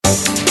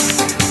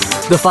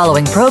The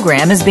following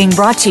program is being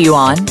brought to you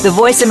on the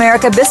Voice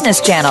America Business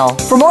Channel.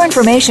 For more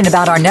information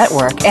about our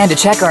network and to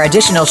check our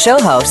additional show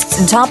hosts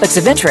and topics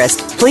of interest,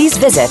 please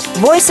visit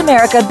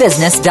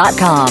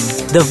voiceamericabusiness.com.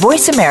 The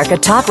Voice America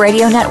Talk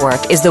Radio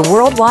Network is the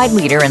worldwide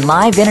leader in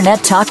live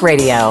Internet talk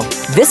radio.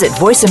 Visit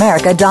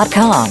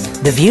voiceamerica.com.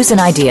 The views and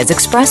ideas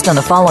expressed on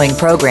the following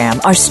program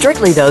are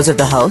strictly those of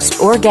the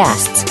host or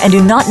guests and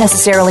do not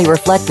necessarily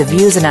reflect the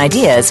views and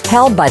ideas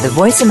held by the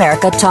Voice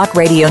America Talk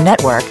Radio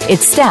Network,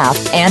 its staff,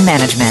 and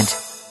management.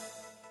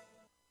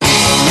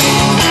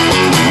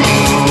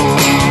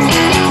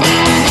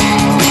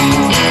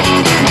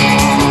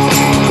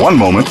 One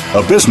moment,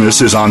 a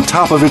business is on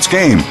top of its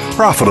game,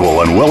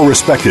 profitable and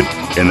well-respected.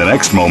 In the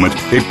next moment,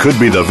 it could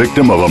be the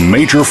victim of a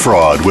major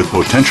fraud with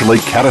potentially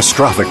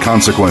catastrophic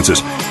consequences,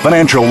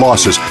 financial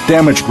losses,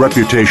 damaged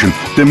reputation,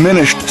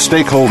 diminished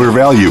stakeholder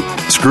value,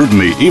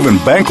 scrutiny, even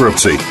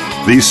bankruptcy.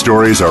 These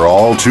stories are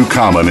all too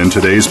common in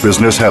today's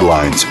business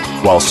headlines.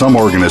 While some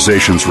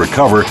organizations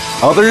recover,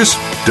 others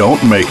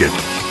don't make it.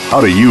 How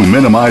do you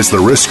minimize the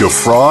risk of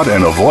fraud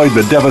and avoid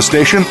the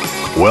devastation?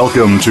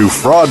 Welcome to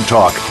Fraud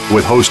Talk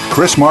with host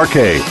Chris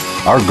Marquet.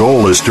 Our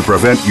goal is to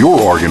prevent your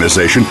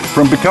organization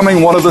from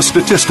becoming one of the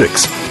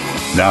statistics.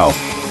 Now,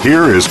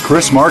 here is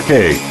Chris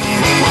Marquet.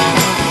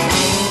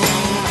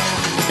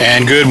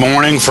 And good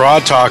morning,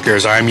 Fraud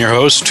Talkers. I'm your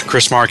host,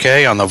 Chris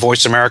Marquet, on the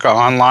Voice America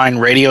Online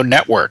Radio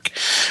Network.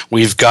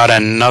 We've got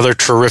another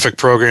terrific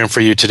program for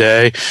you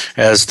today,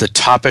 as the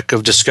topic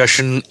of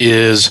discussion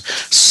is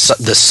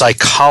the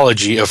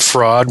psychology of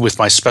fraud with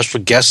my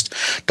special guest,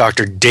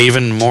 Dr.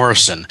 Daven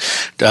Morrison.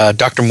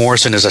 Dr.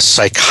 Morrison is a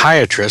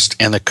psychiatrist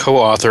and the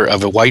co-author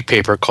of a white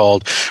paper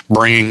called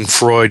Bringing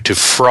Freud to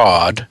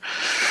Fraud,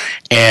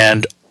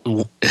 and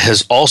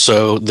is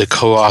also the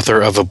co-author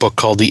of a book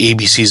called The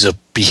A.B.C.s of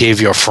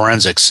Behavioral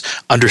Forensics,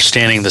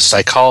 Understanding the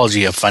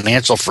Psychology of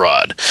Financial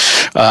Fraud.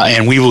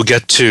 And we will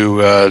get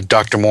to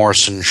Dr.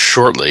 Morrison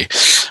shortly.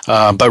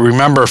 But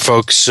remember,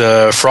 folks,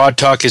 Fraud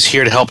Talk is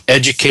here to help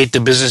educate the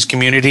business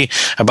community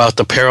about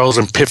the perils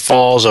and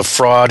pitfalls of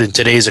fraud in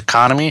today's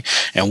economy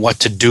and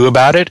what to do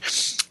about it.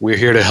 We're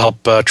here to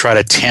help try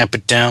to tamp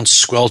it down,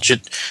 squelch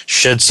it,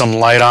 shed some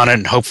light on it,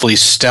 and hopefully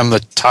stem the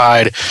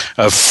tide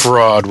of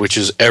fraud, which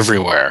is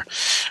everywhere.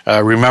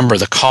 Remember,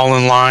 the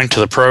call-in line to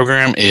the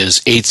program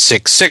is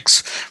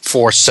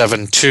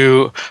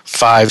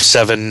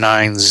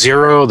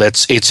 866-472-5790.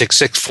 That's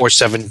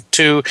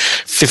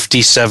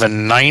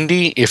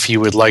 866-472-5790 if you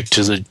would like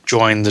to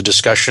join the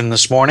discussion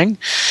this morning.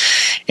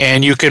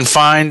 And you can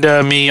find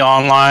me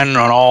online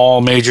on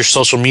all major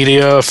social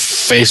media,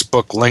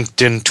 Facebook,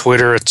 LinkedIn,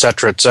 Twitter,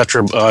 etc.,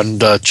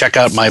 and check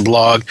out my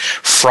blog,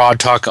 Fraud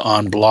Talk,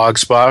 on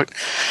Blogspot.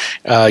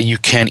 You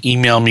can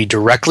email me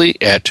directly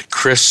at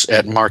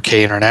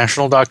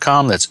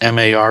chris@marquetinternational.com. That's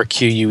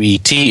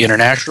MARQUET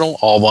International,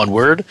 all one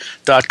word,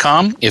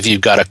 .com. If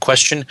you've got a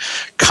question,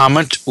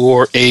 comment,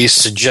 or a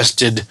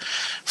suggested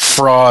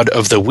fraud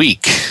of the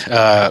week.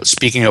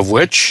 Speaking of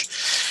which,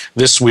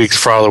 this week's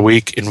fraud of the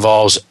week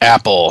involves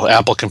Apple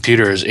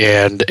computers,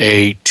 and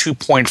a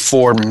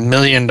 $2.4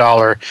 million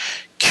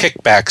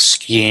kickback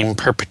scheme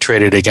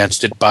perpetrated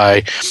against it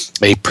by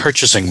a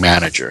purchasing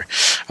manager.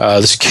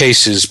 This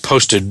case is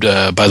posted,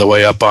 by the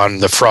way, up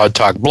on the Fraud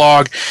Talk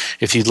blog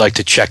if you'd like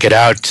to check it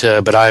out.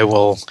 But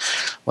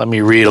let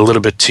me read a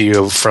little bit to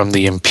you from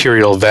the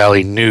Imperial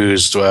Valley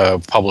News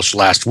published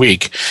last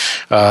week.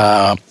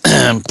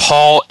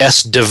 Paul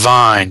S.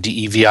 Devine,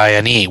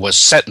 D-E-V-I-N-E, was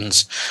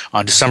sentenced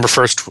on December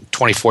 1st,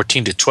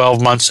 2014 to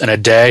 12 months and a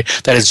day.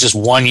 That is just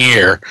 1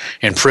 year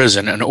in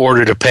prison in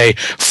order to pay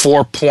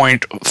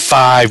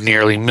 $4.5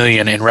 nearly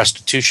million in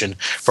restitution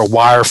for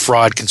wire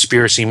fraud,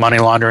 conspiracy, money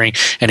laundering,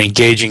 and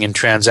engaging in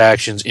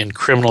transactions in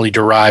criminally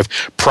derived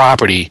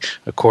property,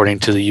 according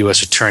to the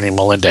U.S. Attorney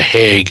Melinda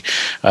Haig,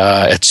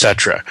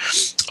 etc.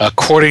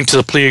 According to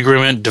the plea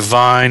agreement,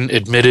 Devine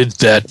admitted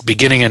that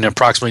beginning in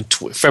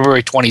approximately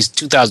February 20,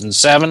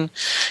 2007,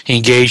 he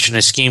engaged in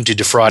a scheme to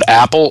defraud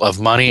Apple of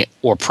money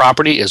or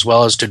property, as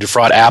well as to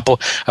defraud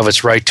Apple of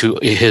its right to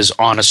his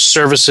honest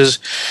services.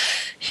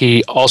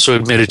 He also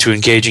admitted to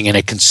engaging in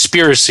a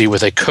conspiracy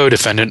with a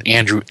co-defendant,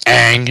 Andrew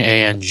Ang,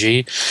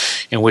 A-N-G,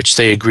 in which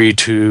they agreed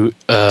to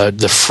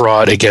the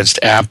fraud against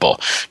Apple.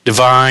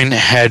 Devine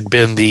had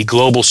been the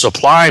global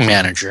supply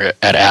manager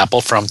at Apple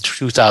from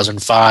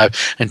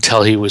 2005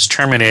 until he was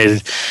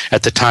terminated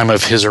at the time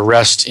of his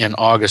arrest in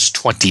August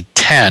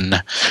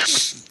 2010.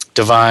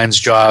 Devine's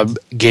job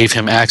gave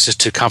him access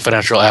to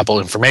confidential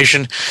Apple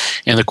information.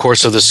 In the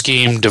course of the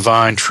scheme,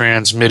 Devine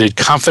transmitted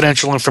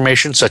confidential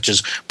information such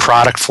as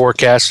product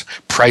forecasts,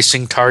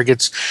 pricing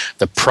targets,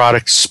 the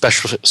product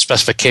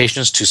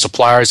specifications to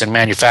suppliers and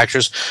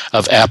manufacturers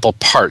of Apple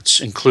parts,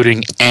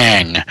 including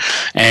Ang.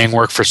 Ang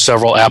worked for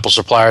several Apple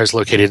suppliers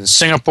located in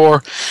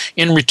Singapore.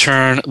 In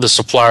return, the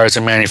suppliers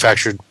and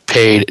manufacturers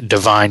paid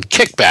Devine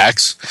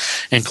kickbacks,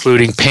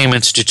 including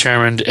payments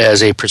determined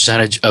as a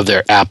percentage of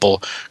their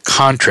Apple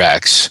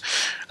contracts.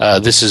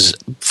 This is,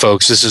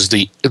 folks, this is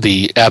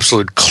the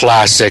absolute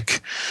classic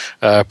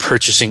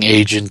purchasing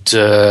agent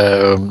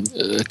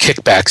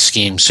kickback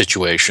scheme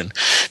situation.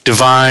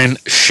 Devine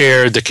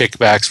shared the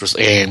kickbacks with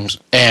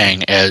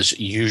Ang as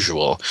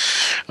usual,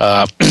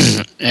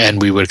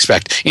 and we would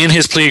expect. In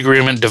his plea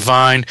agreement,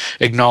 Devine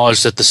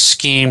acknowledged that the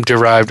scheme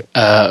deprived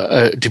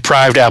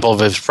Apple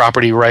of its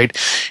property right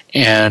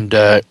and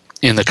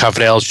in the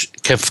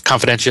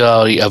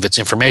confidentiality of its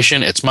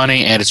information, its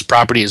money, and its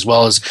property, as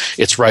well as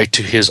its right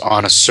to his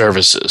honest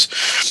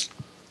services.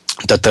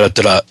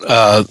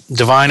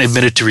 Devine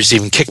admitted to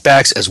receiving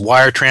kickbacks as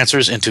wire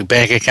transfers into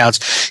bank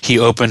accounts he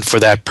opened for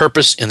that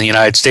purpose in the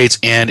United States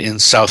and in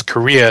South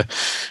Korea,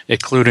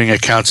 including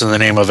accounts in the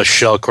name of a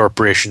shell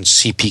corporation,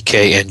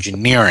 CPK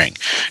Engineering.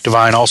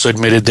 Devine also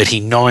admitted that he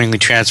knowingly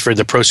transferred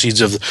the proceeds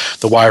of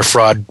the wire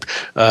fraud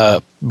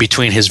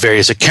between his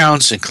various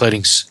accounts,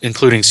 including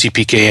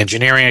CPK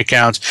Engineering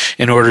accounts,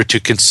 in order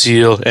to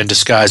conceal and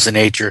disguise the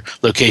nature,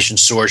 location,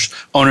 source,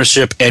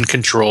 ownership, and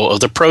control of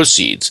the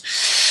proceeds.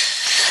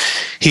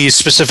 He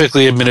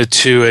specifically admitted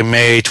to a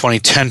May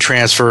 2010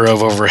 transfer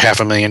of over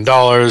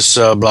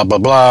 $500,000, blah, blah,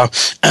 blah.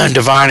 And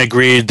Devine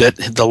agreed that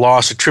the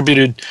loss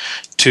attributed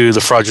to the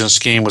fraudulent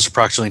scheme was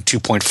approximately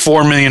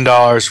 $2.4 million,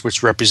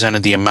 which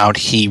represented the amount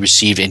he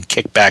received in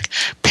kickback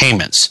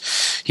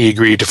payments. He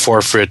agreed to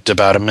forfeit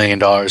about $1 million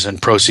in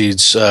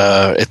proceeds,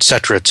 et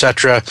cetera,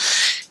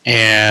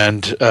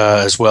 and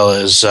as well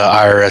as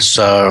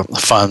IRS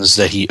funds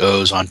that he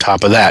owes on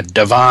top of that.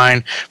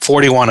 Devine,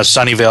 41 of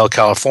Sunnyvale,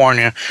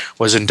 California,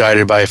 was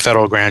indicted by a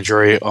federal grand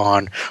jury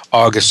on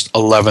August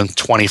 11,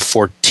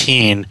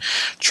 2014,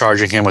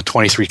 charging him with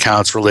 23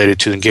 counts related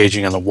to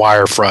engaging in the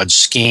wire fraud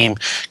scheme,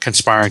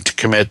 conspiring to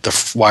commit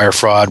the wire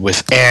fraud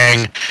with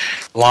Ang,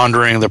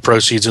 laundering the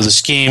proceeds of the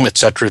scheme, et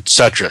cetera, et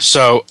cetera.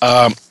 So,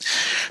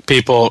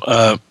 people...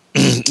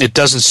 it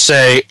doesn't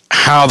say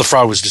how the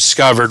fraud was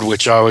discovered,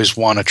 which I always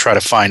want to try to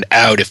find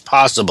out if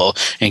possible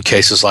in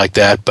cases like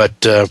that.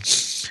 But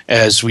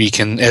as we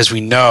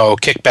know,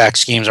 kickback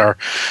schemes are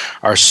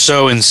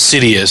so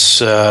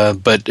insidious,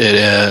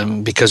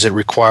 because it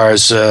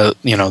requires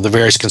the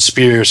various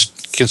conspirators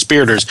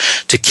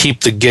to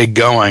keep the gig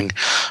going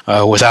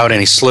without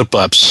any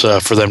slip-ups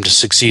for them to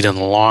succeed in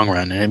the long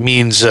run, and it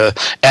means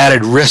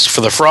added risk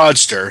for the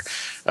fraudster.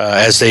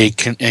 As they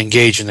can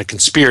engage in the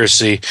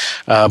conspiracy,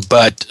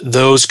 but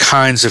those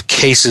kinds of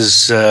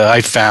cases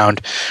I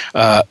found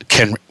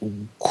can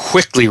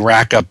quickly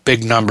rack up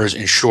big numbers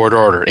in short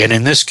order. And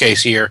in this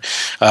case here,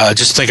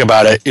 just think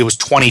about it. It was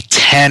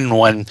 2010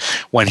 when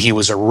he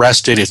was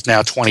arrested. It's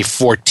now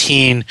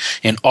 2014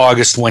 in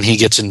August when he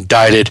gets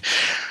indicted.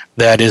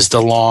 That is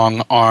the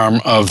long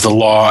arm of the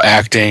law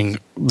acting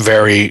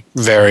very,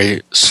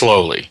 very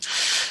slowly.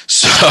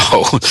 So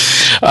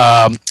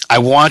I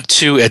want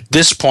to, at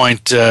this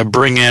point,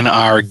 bring in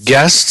our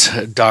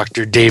guest,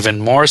 Dr. Daven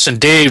Morrison.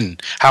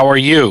 Daven, how are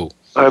you?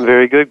 I'm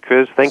very good,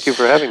 Chris. Thank you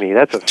for having me.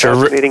 That's a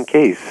fascinating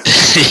case.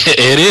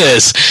 It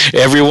is.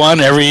 Everyone,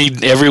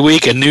 every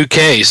week, a new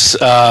case.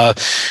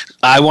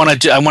 I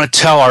want to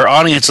tell our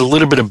audience a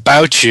little bit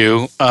about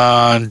you.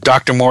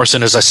 Dr.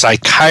 Morrison is a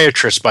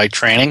psychiatrist by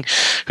training,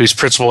 whose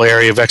principal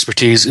area of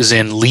expertise is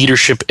in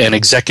leadership and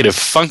executive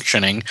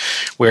functioning,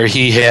 where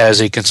he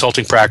has a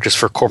consulting practice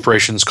for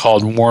corporations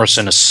called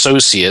Morrison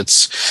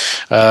Associates.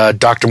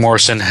 Dr.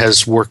 Morrison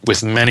has worked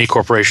with many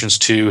corporations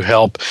to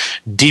help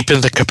deepen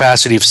the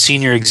capacity of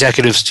senior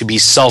executives to be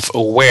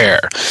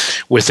self-aware.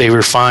 With a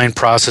refined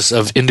process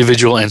of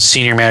individual and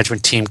senior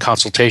management team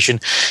consultation,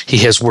 he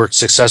has worked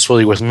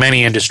successfully with many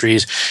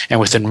industries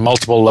and within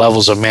multiple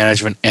levels of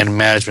management and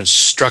management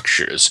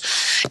structures.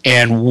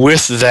 And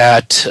with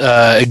that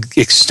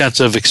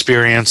extensive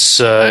experience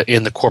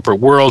in the corporate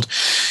world,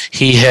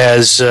 he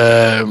has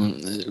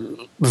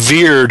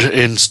veered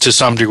to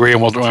some degree,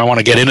 and I want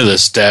to get into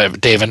this,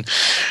 Daven.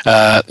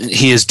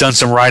 He has done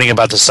some writing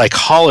about the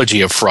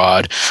psychology of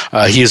fraud.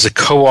 He is a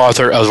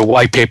co-author of a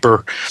white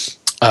paper,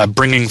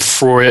 Bringing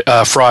Freud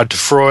to Fraud,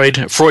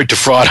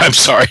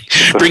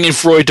 Bringing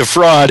Freud to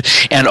Fraud,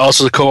 and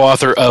also the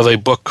co-author of a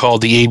book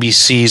called The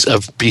A.B.C.s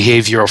of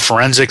Behavioral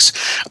Forensics,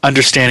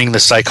 Understanding the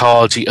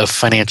Psychology of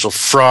Financial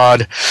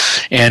Fraud.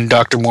 And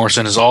Dr.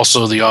 Morrison is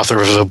also the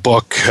author of a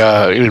book,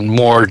 even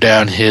more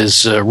down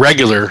his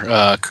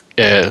regular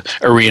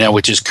arena,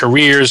 which is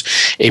Careers,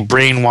 A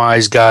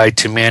Brainwise Guide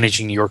to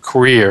Managing Your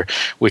Career,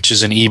 which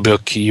is an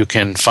ebook you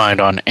can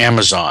find on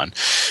Amazon.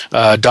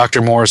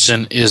 Dr.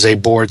 Morrison is a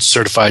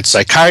board-certified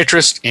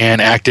psychiatrist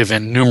and active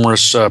in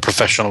numerous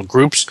professional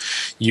groups.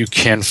 You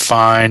can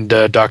find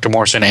Dr.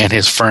 Morrison and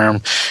his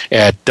firm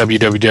at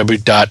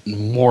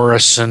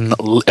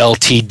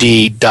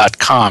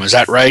www.morrisonltd.com. Is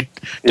that right,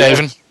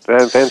 Daven? Yeah.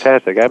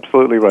 Fantastic.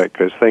 Absolutely right,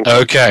 Chris. Thank you.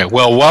 Okay.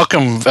 Well,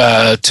 welcome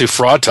to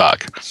Fraud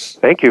Talk.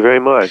 Thank you very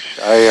much.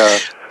 I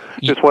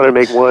just want to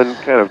make one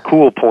kind of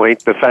cool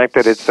point. The fact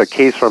that it's a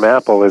case from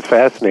Apple is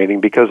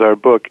fascinating because our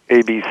book,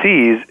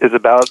 A.B.C.s, is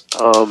about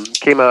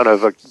came out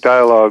of a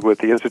dialogue with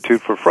the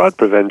Institute for Fraud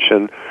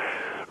Prevention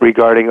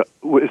regarding,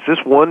 is this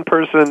one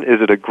person, is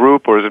it a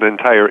group, or is it an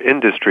entire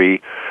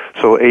industry?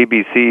 So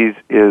A.B.C.s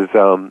is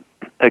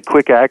a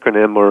quick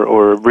acronym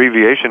or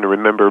abbreviation to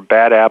remember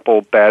bad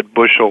apple, bad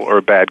bushel,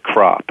 or bad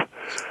crop.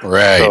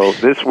 Right. So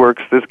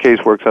this case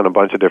works on a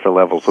bunch of different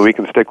levels. So we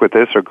can stick with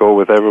this or go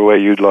whichever way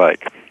you'd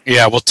like.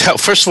 Yeah, well,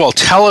 first of all,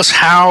 tell us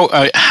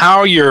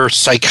how your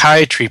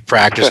psychiatry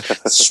practice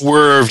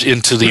swerved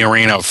into the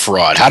arena of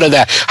fraud. How did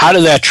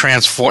that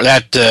transform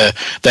that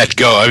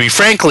go? I mean,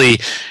 frankly,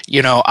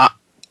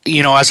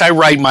 as I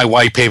write my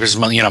white papers,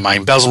 my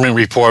embezzlement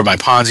report, my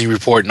Ponzi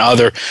report, and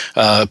other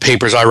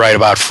papers I write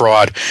about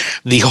fraud,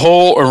 the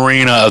whole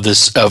arena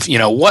of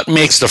what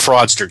makes the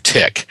fraudster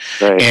tick,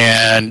 right,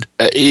 and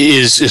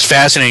is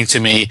fascinating to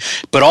me.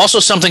 But also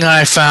something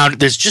I found,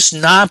 there's just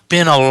not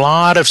been a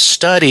lot of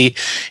study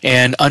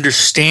and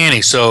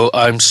understanding. So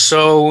I'm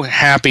so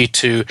happy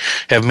to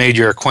have made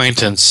your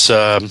acquaintance,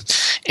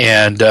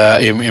 and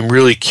I'm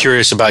really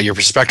curious about your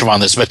perspective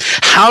on this. But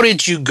how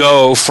did you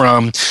go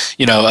from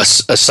a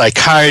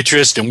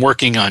psychiatrist and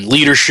working on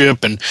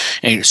leadership and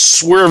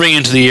swerving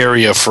into the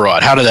area of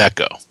fraud? How did that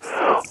go?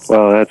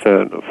 Well, that's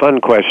a fun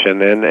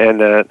question,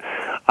 and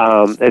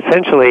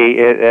essentially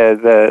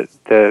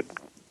the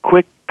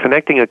quick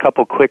connecting a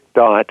couple quick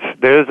dots.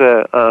 There's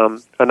a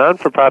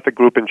non-for-profit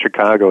group in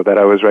Chicago that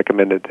I was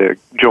recommended to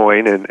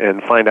join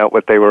and find out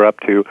what they were up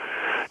to,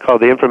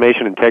 called the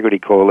Information Integrity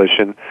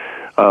Coalition,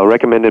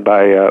 recommended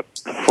by a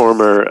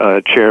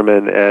former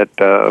chairman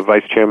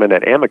vice chairman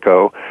at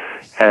Amico.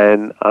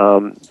 And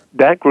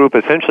that group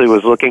essentially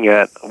was looking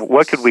at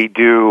what could we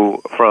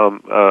do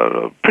from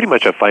pretty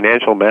much a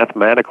financial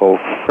mathematical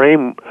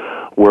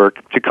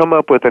framework to come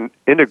up with an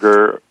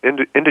integer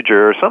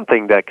or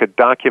something that could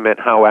document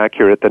how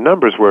accurate the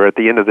numbers were at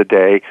the end of the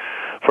day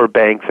for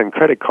banks and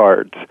credit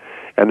cards.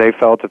 And they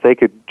felt if they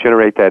could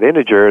generate that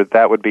integer,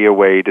 that would be a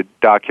way to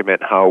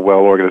document how well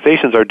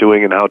organizations are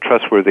doing and how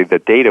trustworthy the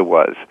data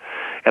was.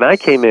 And I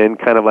came in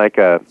kind of like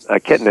a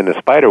kitten in a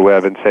spider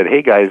web and said,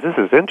 hey guys, this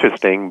is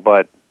interesting,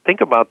 but think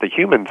about the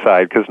human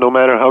side, because no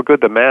matter how good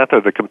the math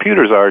or the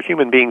computers are,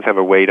 human beings have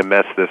a way to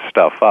mess this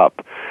stuff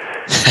up.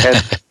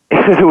 And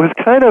it was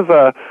kind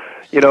of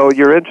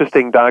you're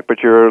interesting, Doc,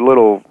 but you're a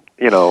little,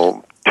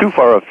 too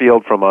far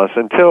afield from us,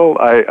 until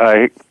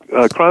I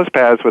crossed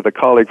paths with a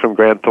colleague from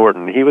Grant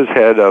Thornton. He was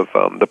head of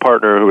the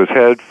partner who was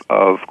head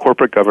of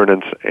corporate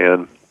governance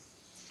and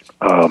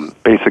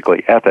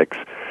basically ethics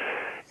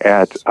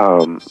at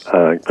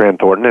Grant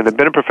Thornton, and had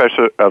been a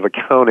professor of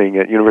accounting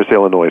at University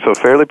of Illinois, so a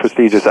fairly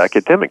prestigious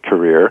academic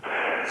career,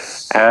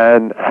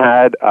 and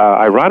had,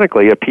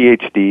 ironically, a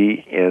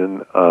PhD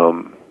in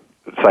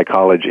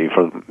psychology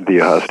from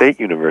the Ohio State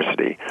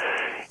University.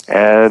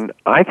 And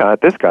I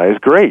thought, this guy is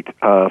great.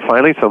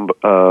 Finally,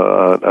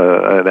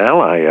 an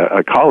ally,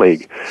 a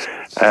colleague.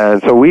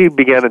 And so we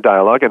began a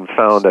dialogue and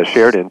found a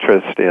shared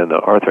interest in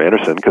Arthur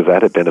Andersen, because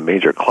that had been a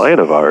major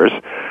client of ours.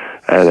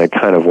 And I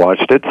kind of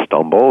watched it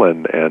stumble,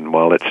 and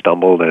while it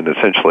stumbled and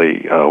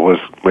essentially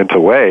went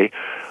away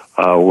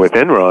with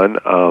Enron,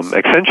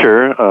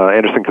 Accenture,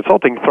 Andersen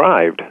Consulting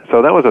thrived.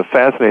 So that was a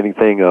fascinating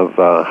thing of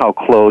how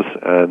close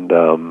and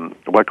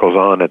what goes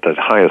on at the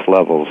highest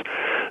levels.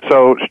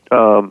 So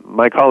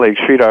my colleague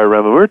Sridhar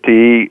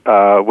Ramamurthy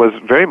was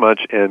very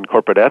much in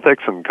corporate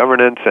ethics and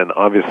governance, and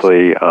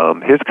obviously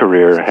his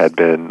career had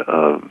been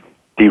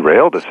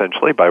derailed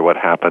essentially by what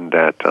happened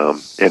at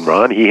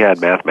Enron. He had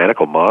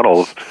mathematical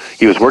models.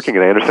 He was working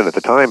at Andersen at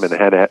the time and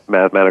had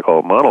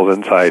mathematical models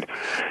inside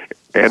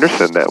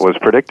Andersen that was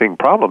predicting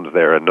problems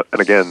there. And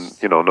again,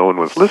 no one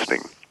was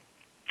listening.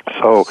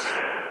 So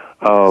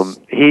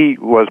he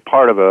was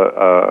part of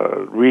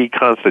a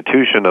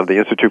reconstitution of the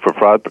Institute for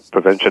Fraud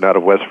Prevention out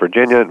of West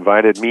Virginia,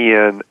 invited me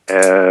in,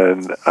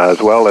 and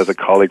as well as a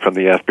colleague from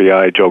the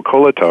FBI, Joe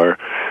Kolatar.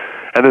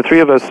 And the three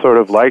of us sort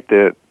of liked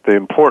it, the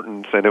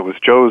importance, and it was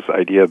Joe's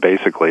idea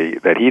basically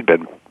that he'd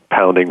been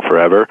pounding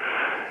forever.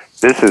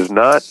 This is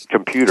not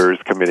computers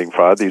committing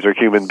fraud. These are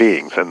human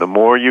beings. And the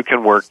more you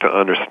can work to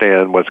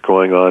understand what's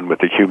going on with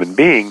the human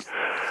being,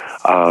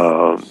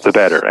 the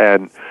better.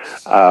 And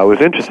it was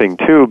interesting,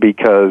 too,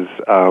 because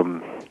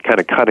kind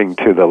of cutting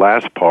to the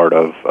last part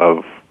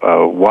of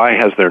why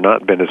has there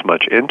not been as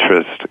much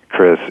interest,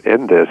 Chris,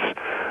 in this,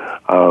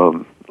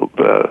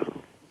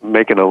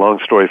 making a long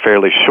story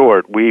fairly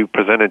short, we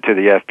presented to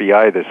the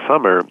FBI this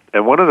summer,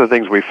 and one of the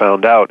things we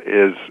found out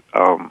is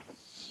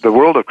the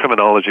world of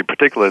criminology,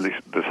 particularly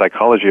the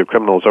psychology of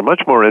criminals, are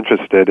much more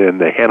interested in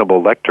the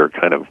Hannibal Lecter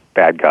kind of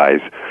bad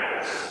guys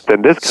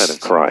than this kind of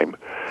crime.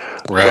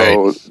 Right.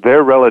 So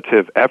their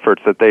relative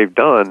efforts that they've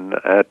done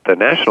at the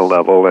national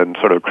level and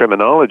sort of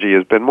criminology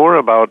has been more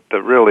about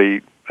the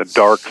really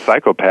dark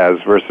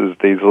psychopaths versus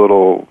these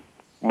little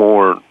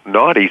more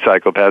naughty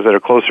psychopaths that are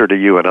closer to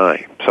you and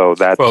I. So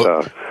that's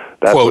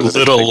quote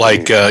little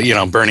like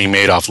Bernie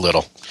Madoff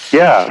little.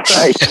 Yeah,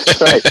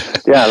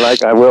 right. Yeah,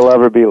 like I will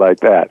ever be like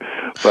that.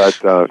 But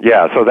so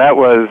that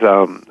was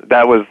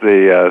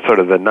the sort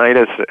of the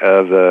nidus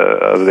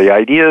of the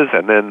ideas,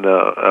 and then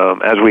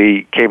as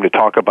we came to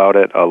talk about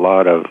it, a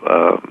lot of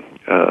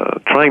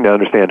trying to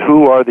understand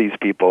who are these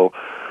people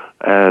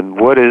and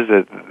what is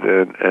it,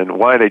 and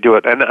why they do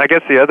it. And I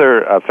guess the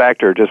other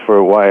factor, just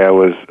for why I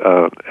was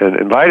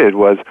invited,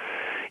 was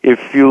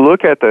if you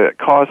look at the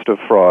cost of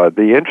fraud,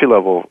 the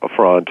entry-level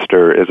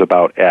fraudster is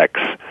about X,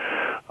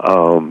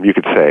 you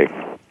could say.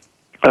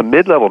 A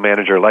mid-level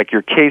manager, like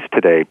your case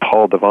today,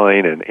 Paul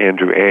Devine and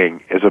Andrew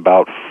Ng, is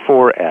about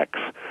 4X.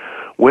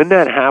 When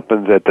that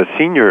happens at the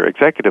senior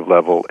executive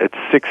level, it's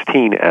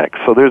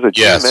 16X. So there's a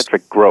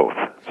geometric growth.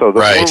 So the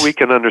more we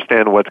can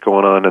understand what's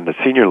going on in the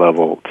senior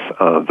levels,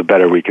 the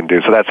better we can do.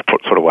 So that's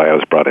sort of why I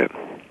was brought in.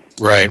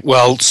 Right.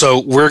 Well, so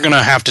we're going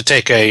to have to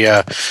take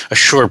a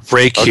short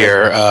break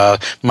here.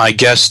 My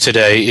guest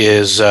today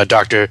is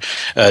Dr.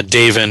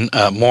 Daven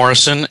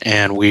Morrison,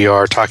 and we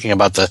are talking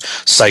about the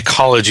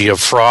psychology of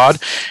fraud,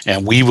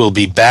 and we will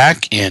be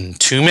back in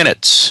 2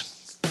 minutes.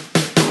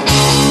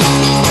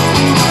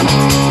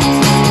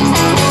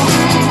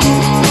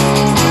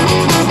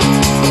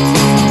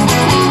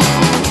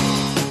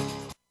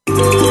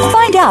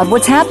 Find out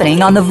what's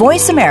happening on the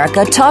Voice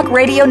America Talk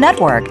Radio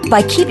Network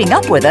by keeping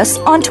up with us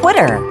on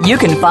Twitter. You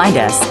can find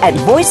us at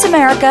Voice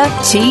America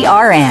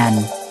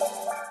TRN.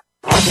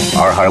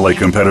 Our highly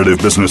competitive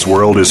business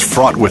world is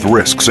fraught with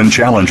risks and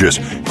challenges.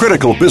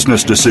 Critical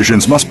business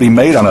decisions must be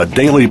made on a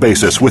daily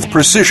basis with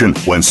precision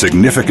when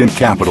significant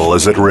capital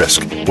is at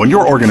risk. When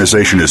your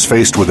organization is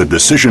faced with a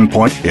decision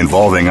point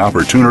involving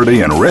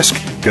opportunity and risk,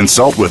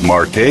 consult with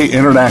Marquet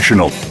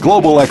International,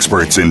 global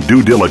experts in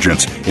due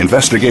diligence,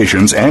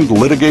 investigations, and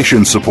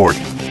litigation support.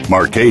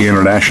 Marquet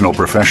International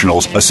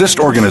professionals assist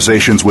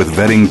organizations with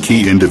vetting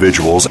key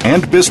individuals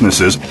and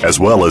businesses, as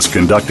well as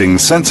conducting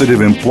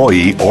sensitive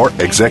employee or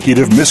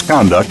executive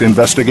misconduct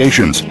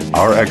investigations.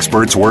 Our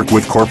experts work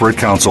with corporate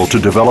counsel to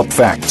develop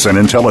facts and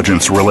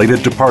intelligence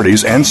related to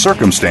parties and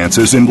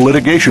circumstances in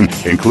litigation,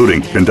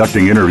 including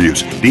conducting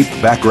interviews, deep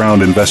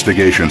background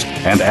investigations,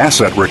 and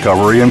asset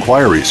recovery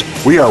inquiries.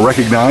 We are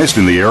recognized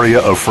in the area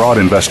of fraud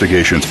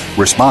investigations,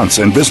 response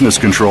and business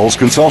controls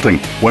consulting.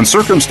 When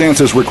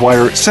circumstances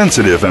require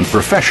sensitive and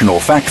professional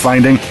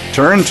fact-finding,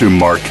 turn to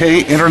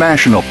Marquet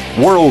International,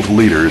 world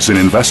leaders in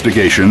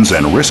investigations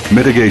and risk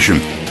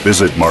mitigation.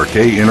 Visit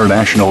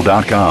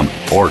MarquetInternational.com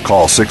or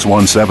call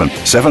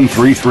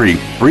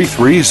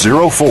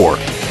 617-733-3304.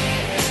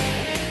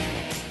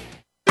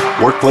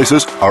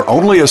 Workplaces are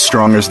only as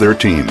strong as their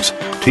teams.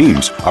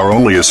 Teams are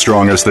only as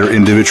strong as their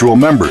individual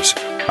members.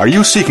 Are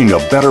you seeking a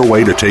better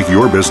way to take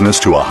your business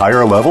to a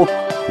higher level?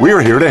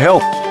 We're here to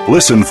help.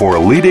 Listen for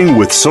Leading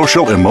with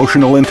Social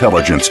Emotional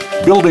Intelligence,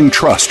 Building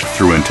Trust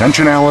Through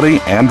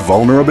Intentionality and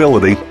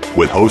Vulnerability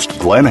with host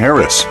Glenn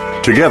Harris.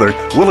 Together,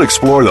 we'll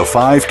explore the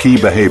 5 key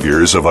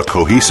behaviors of a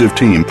cohesive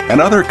team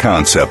and other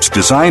concepts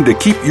designed to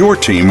keep your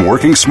team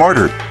working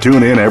smarter.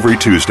 Tune in every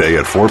Tuesday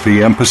at 4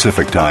 p.m.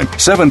 Pacific Time,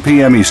 7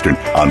 p.m. Eastern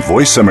on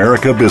Voice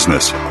America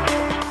Business.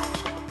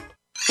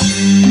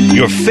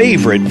 Your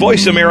favorite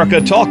Voice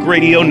America Talk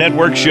Radio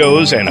Network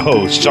shows and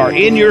hosts are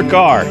in your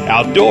car,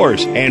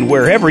 outdoors, and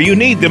wherever you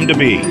need them to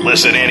be.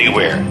 Listen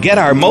anywhere. Get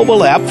our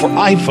mobile app for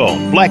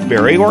iPhone,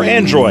 BlackBerry, or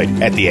Android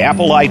at the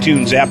Apple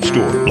iTunes App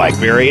Store,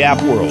 BlackBerry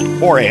App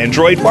World, or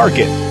Android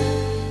Market.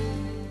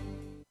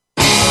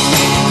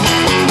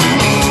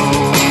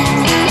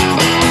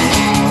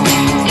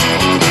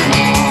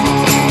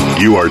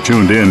 You are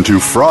tuned in to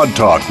Fraud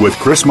Talk with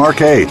Chris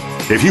Marquet.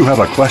 If you have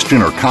a question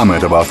or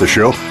comment about the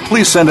show,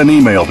 please send an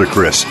email to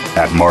Chris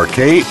at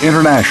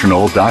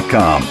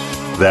marquetinternational.com.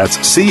 That's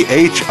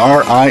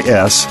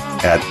CHRIS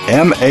at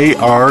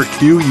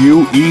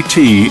MARQUET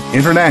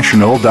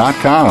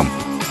international.com.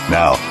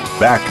 Now,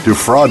 back to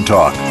Fraud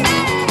Talk.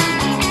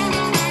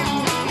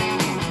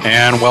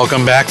 And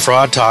welcome back,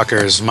 Fraud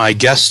Talkers. My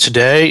guest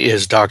today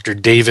is Dr.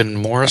 Daven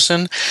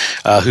Morrison,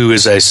 who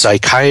is a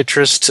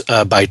psychiatrist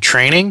by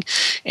training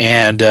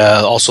and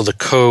also the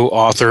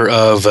co-author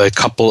of a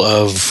couple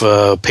of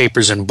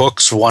papers and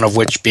books, one of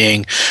which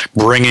being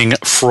Bringing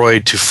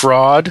Freud to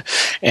Fraud,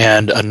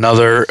 and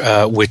another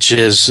which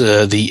is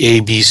the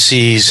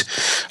A.B.C.s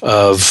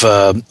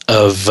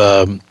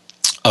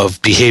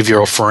of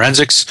Behavioral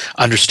Forensics,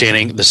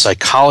 Understanding the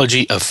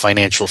Psychology of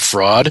Financial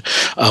Fraud,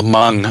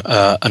 among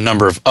a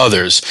number of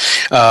others.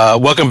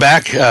 Welcome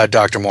back,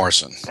 Dr.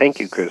 Morrison. Thank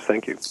you, Chris.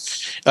 Thank you.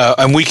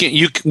 And we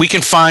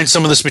can find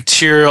some of this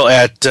material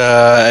at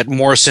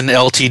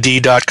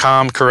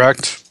morrisonltd.com,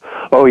 correct?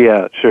 Oh,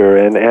 yeah, sure.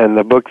 And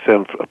the book's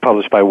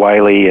published by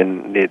Wiley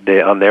and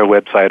on their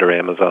website or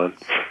Amazon.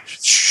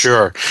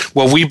 Sure.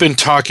 Well, we've been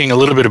talking a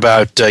little bit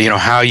about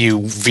how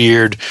you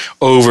veered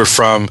over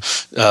from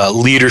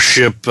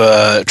leadership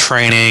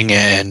training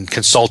and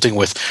consulting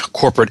with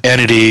corporate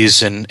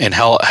entities and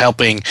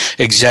helping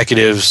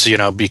executives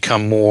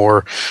become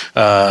more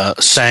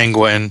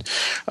sanguine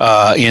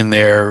in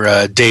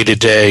their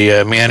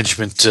day-to-day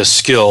management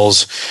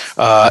skills,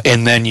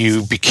 and then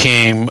you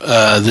became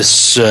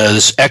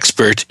this expert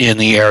expert in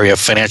the area of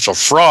financial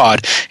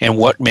fraud and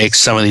what makes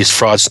some of these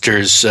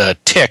fraudsters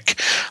tick,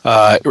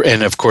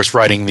 and of course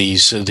writing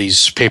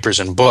these papers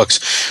and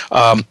books.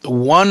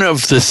 One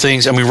of the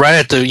things, I mean, right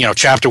at the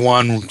chapter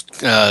 1,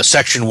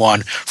 section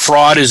 1,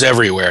 fraud is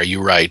everywhere.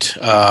 You write.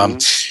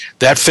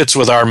 That fits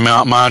with our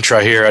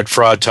mantra here at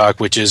Fraud Talk,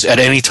 which is at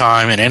any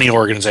time in any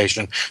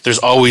organization, there's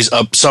always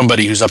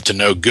somebody who's up to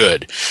no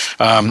good.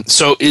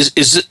 So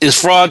is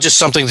fraud just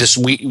something that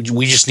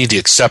we just need to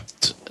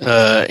accept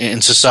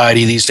in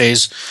society these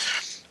days?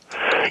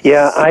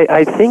 Yeah,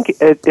 I think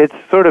it's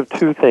sort of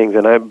two things,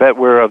 and I bet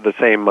we're of the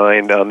same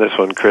mind on this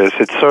one, Chris.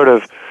 It's sort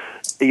of,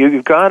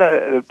 you've got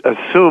to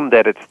assume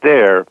that it's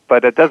there,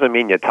 but it doesn't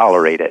mean you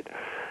tolerate it.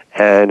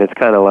 And it's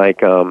kind of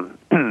like an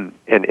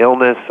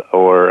illness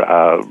or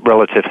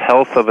relative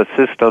health of a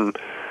system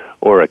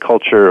or a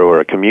culture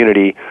or a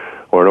community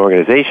or an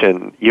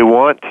organization. You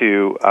want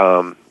to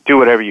do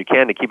whatever you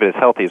can to keep it as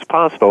healthy as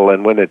possible.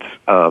 And when it's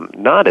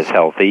not as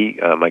healthy,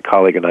 my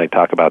colleague and I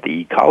talk about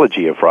the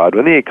ecology of fraud.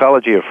 When the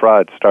ecology of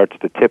fraud starts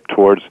to tip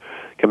towards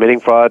committing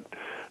fraud,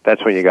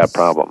 that's when you got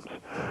problems.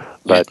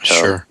 But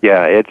sure.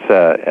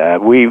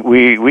 It's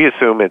we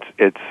assume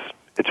it's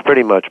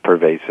pretty much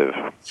pervasive.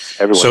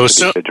 Everyone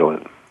should be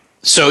vigilant.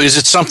 So is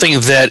it something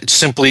that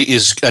simply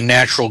is a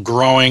natural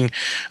growing,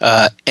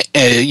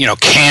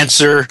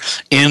 cancer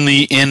in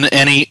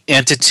any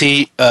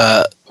entity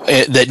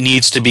that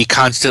needs to be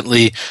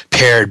constantly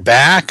pared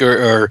back,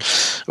 or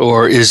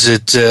is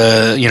it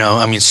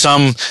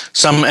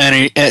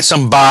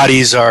some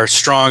bodies are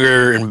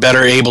stronger and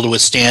better able to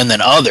withstand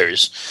than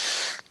others?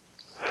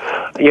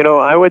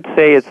 I would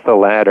say it's the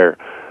latter.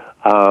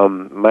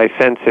 My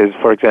sense is,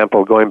 for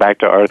example, going back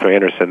to Arthur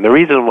Andersen, the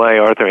reason why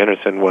Arthur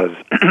Andersen was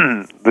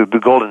the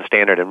golden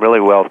standard and really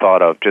well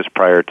thought of just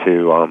prior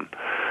to,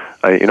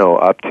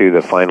 up to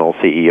the final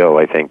CEO,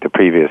 I think, the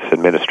previous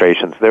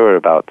administrations, there were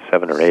about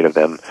 7 or 8 of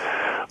them.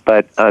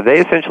 But they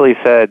essentially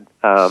said,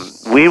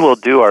 we will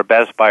do our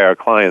best by our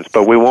clients,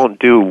 but we won't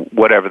do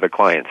whatever the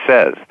client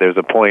says. There's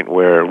a point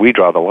where we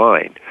draw the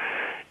line.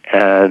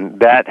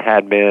 And that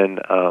had been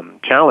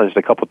challenged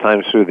a couple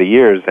times through the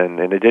years. And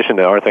in addition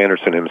to Arthur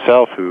Andersen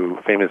himself, who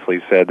famously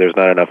said there's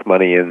not enough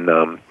money in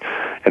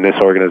this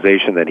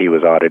organization that he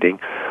was auditing,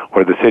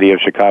 or the city of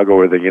Chicago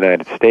or the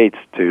United States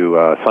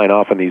to sign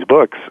off on these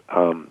books,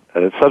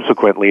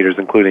 subsequent leaders,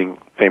 including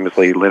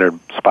famously Leonard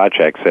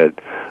Spacek,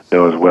 said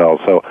no as well.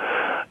 So,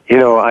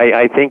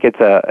 I think it's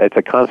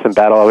a constant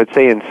battle. I would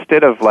say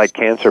instead of like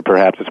cancer,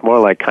 perhaps it's more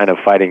like kind of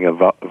fighting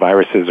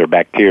viruses or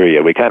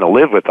bacteria. We kind of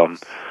live with them,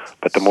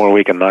 but the more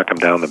we can knock them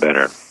down, the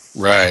better.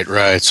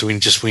 Right. So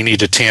we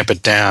need to tamp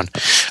it down.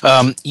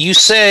 You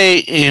say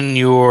in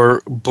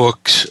your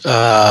book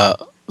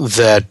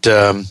that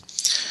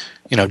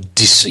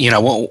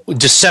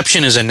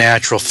deception is a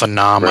natural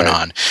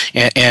phenomenon,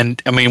 right.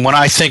 and I mean when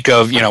I think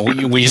of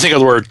when you think of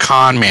the word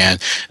con man,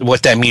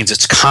 what that means,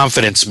 it's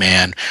confidence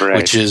man, right.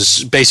 Which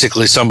is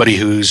basically somebody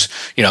who's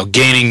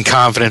gaining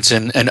confidence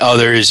in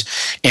others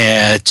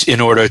and in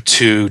order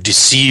to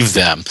deceive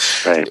them.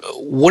 Right.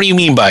 What do you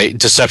mean by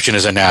deception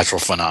is a natural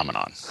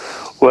phenomenon?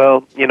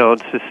 Well,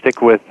 to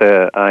stick with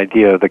the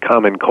idea of the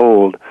common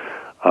cold.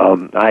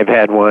 I've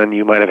had one,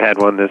 you might have had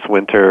one this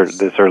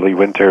early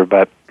winter,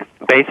 but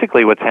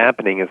basically what's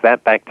happening is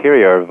that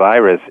bacteria or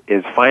virus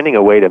is finding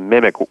a way to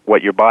mimic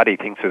what your body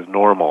thinks is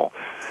normal.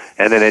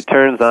 And then it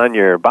turns on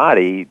your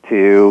body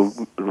to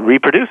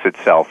reproduce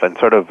itself and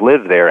sort of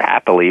live there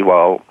happily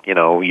while,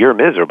 you're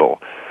miserable.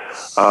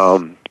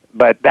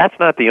 But that's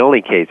not the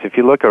only case. If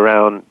you look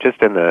around just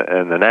in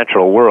the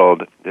natural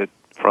world,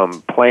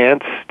 from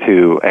plants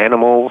to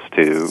animals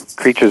to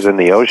creatures in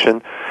the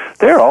ocean,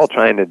 they're all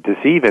trying to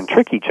deceive and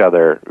trick each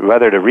other,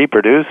 whether to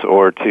reproduce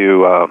or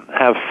to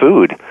have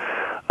food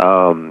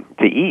to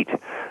eat.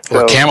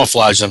 Or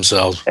camouflage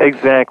themselves.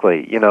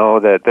 Exactly.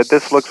 That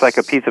this looks like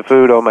a piece of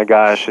food. Oh my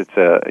gosh,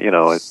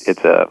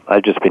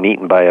 I've just been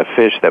eaten by a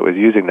fish that was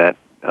using that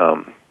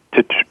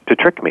to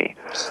trick me.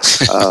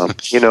 So.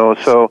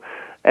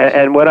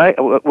 And what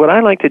I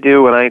like to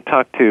do when I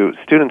talk to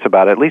students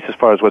about it, at least as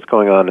far as what's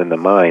going on in the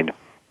mind,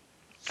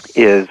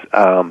 is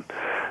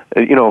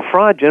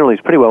fraud generally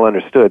is pretty well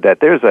understood that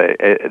there's a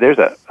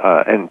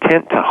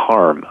intent to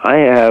harm. I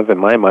have in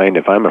my mind,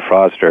 if I'm a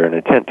fraudster, an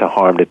intent to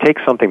harm, to take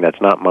something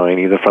that's not mine,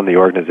 either from the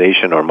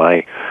organization or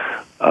my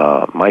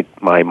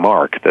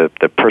mark,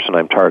 the person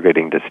I'm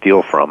targeting to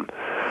steal from.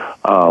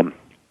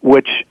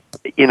 Which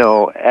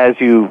as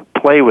you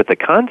play with the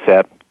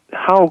concept,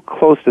 how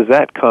close does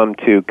that come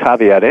to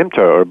caveat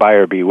emptor or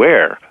buyer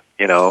beware?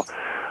 There's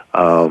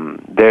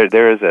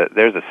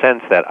a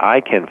sense that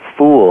I can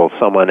fool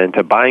someone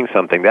into buying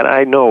something that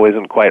I know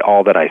isn't quite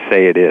all that I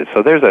say it is.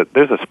 So there's a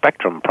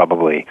spectrum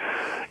probably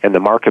in the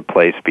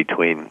marketplace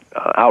between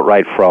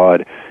outright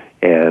fraud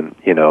and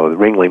the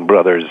Ringling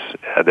Brothers.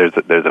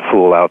 There's a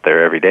fool out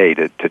there every day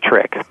to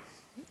trick.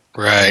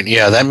 Right.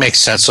 Yeah, that makes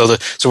sense. So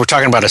we're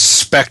talking about a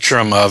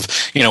spectrum of,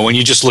 when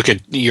you just look at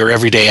your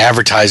everyday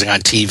advertising on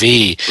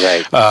TV,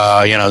 right?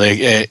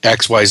 The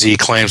XYZ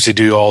claims to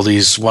do all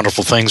these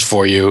wonderful things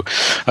for you.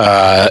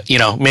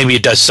 Maybe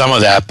it does some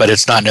of that, but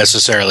it's not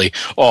necessarily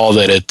all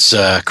that it's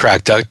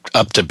cracked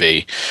up to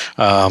be.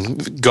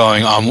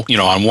 Going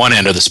on one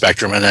end of the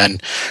spectrum, and then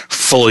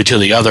fully to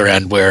the other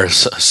end, where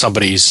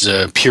somebody's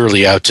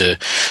purely out to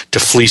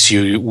fleece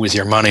you with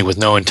your money with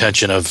no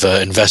intention of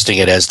investing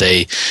it as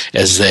they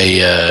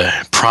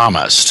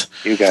promised.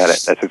 You got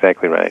it. That's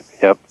exactly right.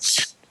 Yep.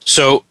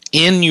 So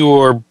in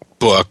your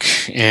book,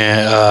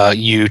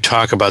 you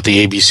talk about the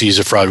A.B.C.s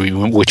of fraud,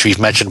 which we've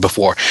mentioned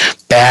before: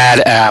 bad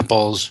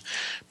apples,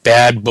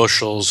 bad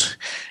bushels,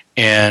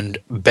 and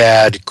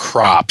bad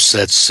crops.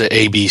 That's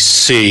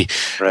ABC.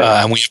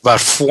 Right. And we have about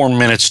 4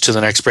 minutes to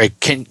the next break.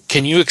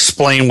 Can you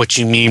explain what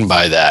you mean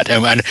by that?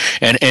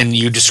 And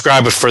you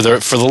describe it for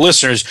the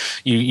listeners.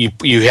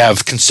 You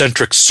have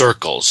concentric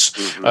circles.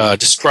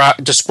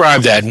 Mm-hmm.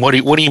 Describe that. And what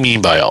do you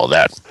mean by all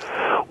that?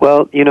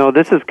 Well,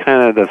 this is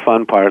kind of the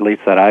fun part, at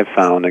least that I've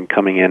found in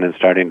coming in and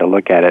starting to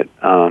look at it.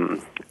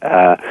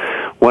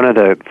 One of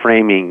the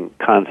framing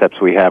concepts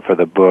we have for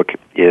the book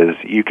is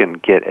you can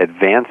get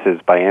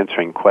advances by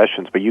answering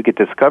questions, but you get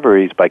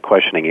discoveries by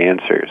questioning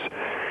answers.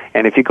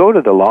 And if you go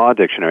to the law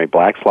dictionary,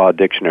 Black's Law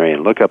Dictionary,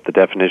 and look up the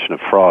definition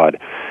of fraud,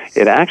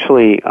 it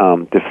actually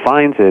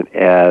defines it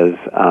as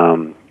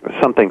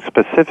something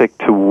specific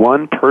to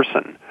one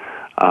person,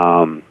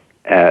 a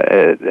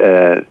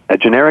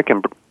generic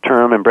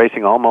term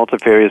embracing all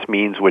multifarious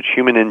means which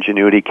human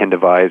ingenuity can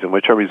devise and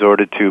which are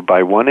resorted to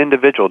by one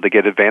individual to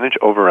get advantage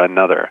over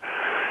another.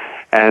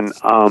 And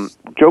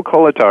Joe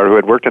Colatar, who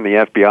had worked in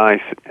the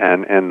FBI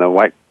and the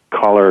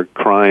white-collar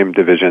crime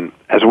division,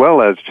 as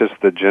well as just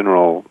the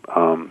general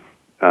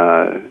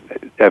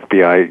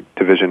FBI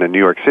division in New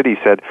York City,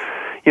 said,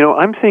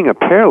 I'm seeing a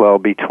parallel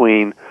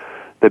between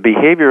the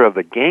behavior of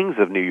the gangs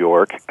of New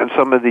York and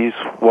some of these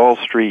Wall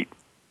Street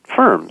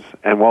firms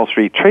and Wall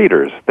Street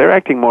traders. They're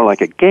acting more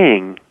like a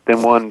gang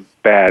than one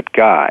bad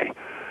guy.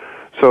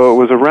 So it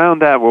was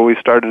around that where we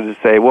started to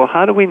say, well,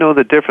 how do we know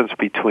the difference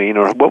between,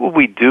 or what would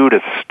we do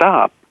to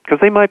stop? Because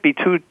they might be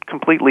two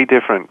completely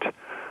different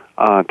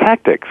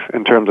tactics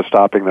in terms of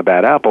stopping the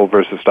bad apple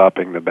versus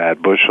stopping the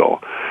bad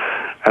bushel.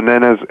 And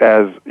then as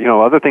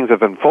other things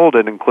have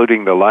unfolded,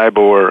 including the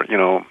LIBOR,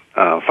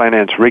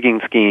 finance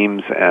rigging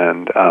schemes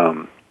and,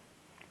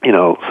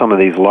 some of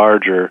these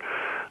larger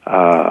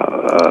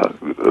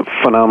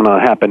phenomena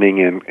happening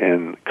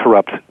in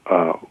corrupt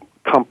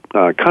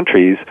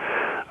countries,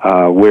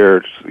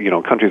 where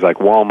companies like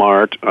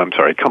Walmart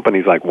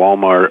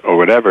or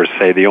whatever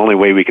say the only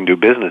way we can do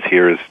business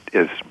here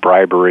is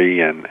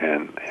bribery and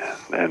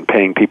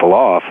paying people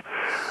off.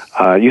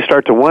 You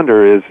start to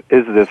wonder, is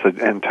this an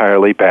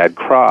entirely bad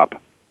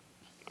crop?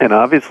 And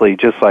obviously,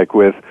 just like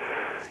with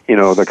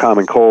the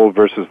common cold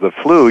versus the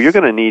flu, you're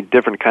going to need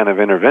different kind of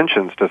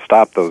interventions to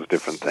stop those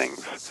different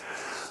things.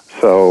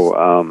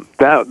 So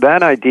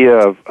that idea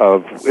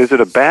of is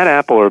it a bad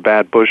apple or a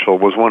bad bushel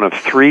was one of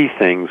three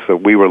things that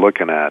we were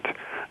looking at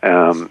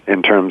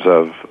in terms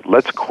of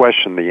let's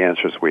question the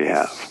answers we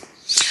have.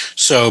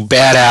 So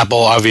bad apple,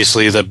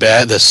 obviously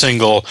the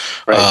single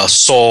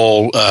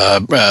sole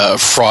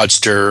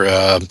fraudster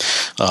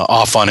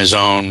off on his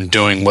own,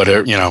 doing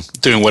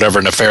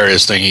whatever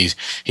nefarious thing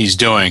he's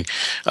doing.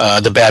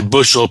 The bad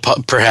bushel,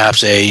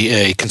 perhaps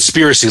a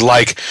conspiracy,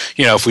 like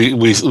if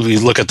we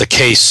look at the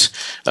case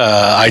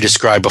I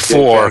described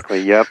before.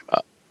 Exactly. Yep.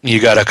 You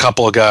got a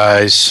couple of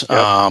guys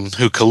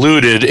who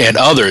colluded, and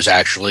others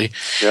actually.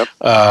 Yep.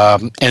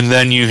 And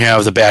then you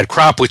have the bad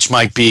crop, which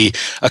might be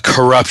a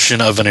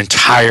corruption of an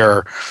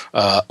entire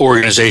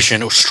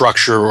organization, or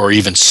structure, or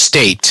even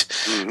state.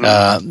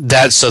 Mm-hmm.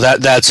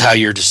 That's how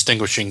you're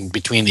distinguishing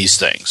between these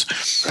things.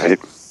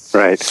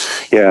 Right.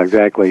 Yeah,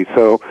 exactly.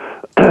 So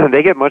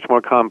they get much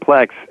more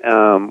complex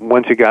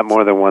once you got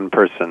more than one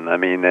person. I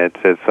mean, it's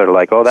sort of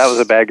like, oh, that was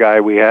a bad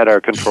guy. We had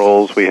our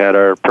controls. We had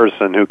our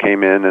person who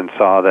came in and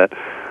saw that.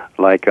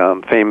 Like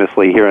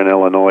famously here in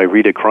Illinois,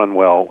 Rita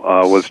Crunwell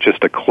was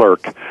just a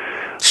clerk.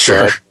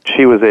 Sure. But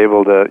she was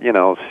able to,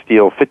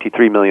 steal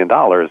 $53 million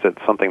at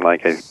something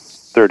like a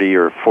 $30,000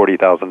 or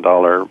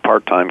 $40,000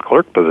 part-time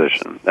clerk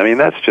position. I mean,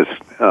 that's just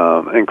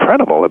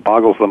incredible. It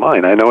boggles the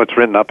mind. I know it's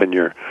written up in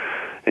your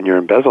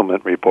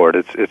embezzlement report.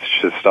 It's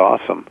just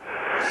awesome.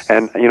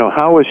 And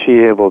how was she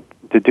able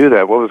to do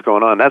that? What was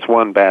going on? That's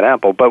one bad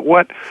apple. But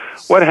what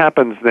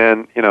happens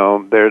then?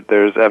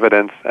 There's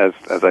evidence, as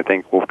I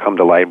think will come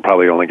to light and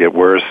probably only get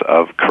worse,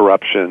 of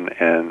corruption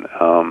and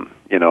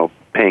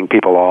paying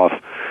people off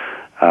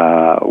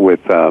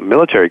with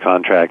military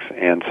contracts,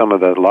 and some of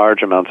the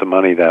large amounts of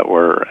money that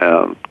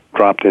were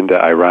dropped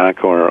into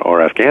Iraq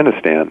or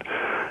Afghanistan.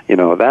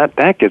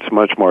 That gets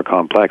much more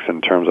complex in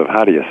terms of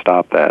how do you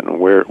stop that and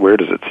where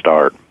does it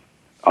start?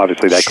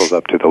 Obviously, that goes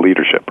up to the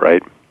leadership,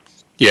 right?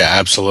 Yeah,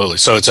 absolutely.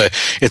 So it's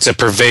a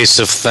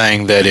pervasive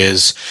thing that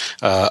is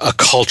a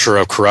culture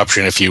of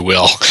corruption, if you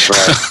will.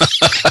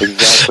 Right.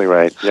 Exactly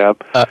right.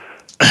 Yep.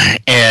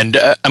 And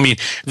I mean,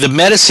 the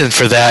medicine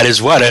for that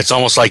is what? It's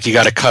almost like you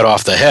got to cut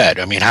off the head.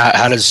 I mean,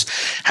 how does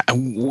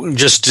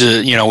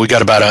we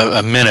got about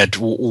a minute.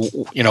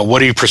 What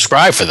do you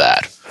prescribe for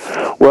that?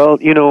 Well,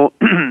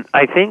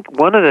 I think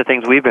one of the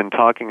things we've been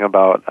talking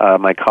about,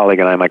 my colleague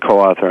and I, my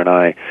co-author and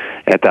I,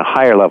 at the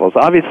higher levels,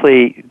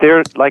 obviously,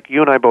 like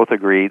you and I both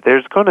agree,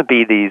 there's going to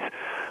be these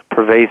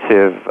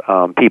pervasive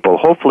people.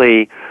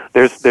 Hopefully,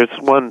 there's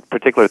one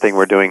particular thing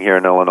we're doing here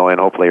in Illinois and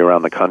hopefully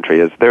around the country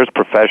is there's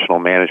professional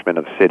management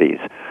of cities.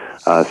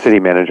 City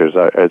managers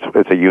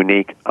it's a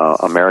unique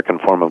American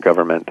form of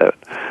government that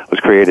was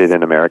created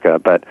in America.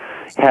 But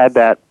had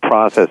that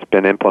process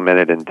been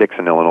implemented in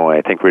Dixon, Illinois,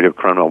 I think Rita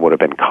Criminal would have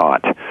been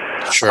caught.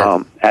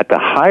 Sure. At the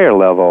higher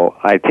level,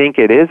 I think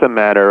it is a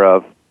matter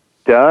of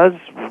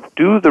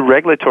do the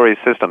regulatory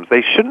systems,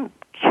 they shouldn't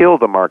kill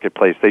the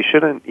marketplace. They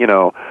shouldn't,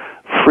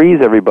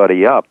 freeze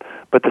everybody up.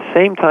 But at the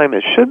same time,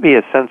 it should be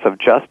a sense of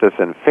justice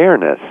and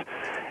fairness.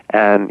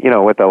 And,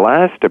 with the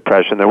last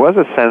depression, there was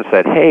a sense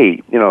that,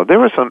 hey, there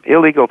were some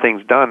illegal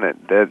things done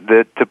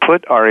that to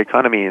put our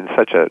economy in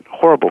such a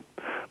horrible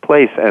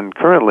place. And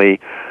currently,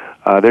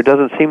 there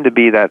doesn't seem to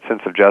be that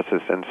sense of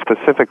justice, and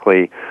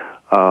specifically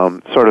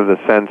sort of the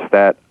sense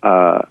that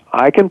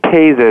I can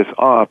pay this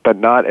off but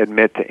not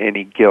admit to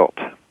any guilt.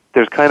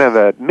 There's kind of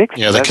a mixed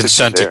message the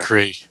consent there.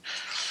 decree.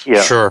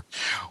 Yeah. Sure.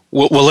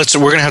 Well, we're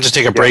going to have to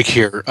take a break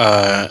here,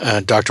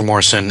 Dr.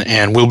 Morrison,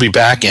 and we'll be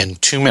back in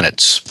 2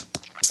 minutes.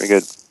 Very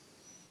good.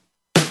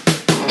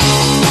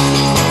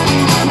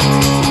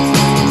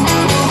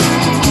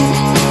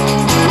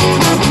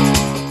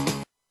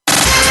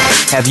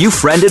 Have you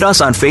friended us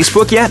on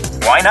Facebook yet?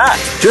 Why not?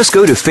 Just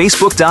go to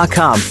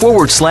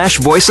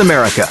facebook.com/Voice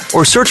America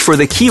or search for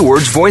the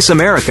keywords Voice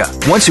America.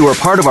 Once you are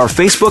part of our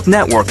Facebook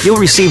network, you'll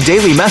receive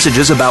daily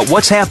messages about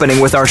what's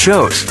happening with our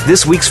shows,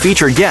 this week's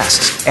featured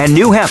guests, and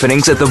new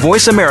happenings at the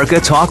Voice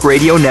America Talk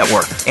Radio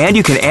Network. And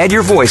you can add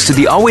your voice to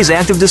the always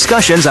active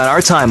discussions on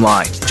our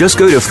timeline. Just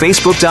go to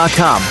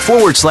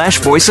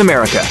facebook.com/Voice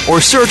America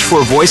or search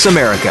for Voice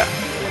America.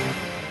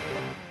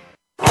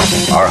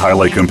 Our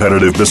highly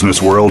competitive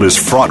business world is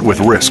fraught with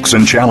risks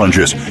and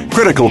challenges.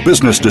 Critical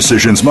business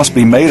decisions must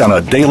be made on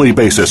a daily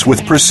basis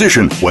with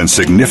precision when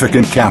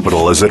significant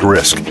capital is at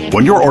risk.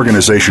 When your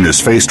organization is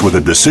faced with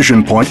a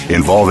decision point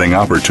involving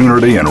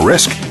opportunity and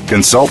risk,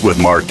 consult with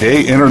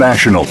Marquet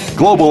International,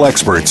 global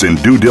experts in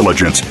due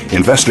diligence,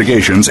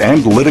 investigations,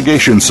 and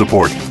litigation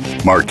support.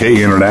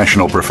 Marquet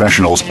International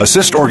professionals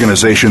assist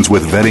organizations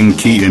with vetting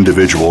key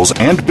individuals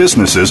and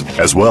businesses,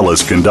 as well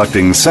as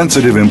conducting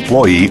sensitive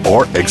employee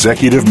or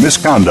executive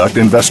misconduct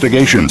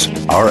investigations.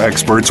 Our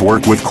experts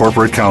work with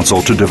corporate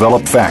counsel to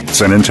develop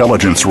facts and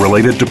intelligence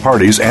related to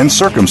parties and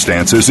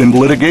circumstances in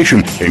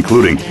litigation,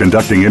 including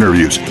conducting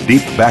interviews,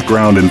 deep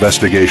background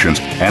investigations,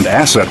 and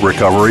asset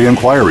recovery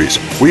inquiries.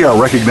 We are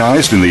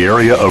recognized in the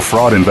area of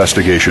fraud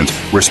investigations,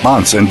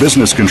 response and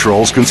business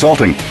controls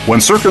consulting.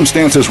 When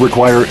circumstances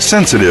require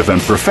sensitive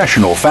and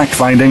professional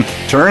fact-finding,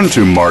 turn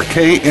to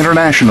Marquet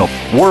International,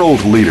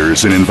 world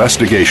leaders in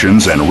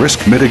investigations and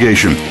risk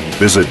mitigation.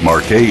 Visit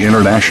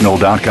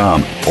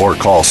marquetinternational.com or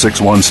call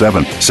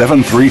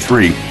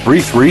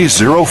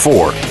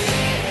 617-733-3304.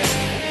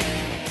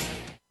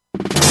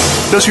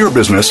 Does your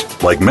business,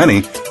 like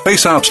many,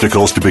 face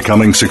obstacles to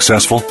becoming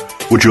successful?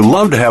 Would you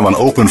love to have an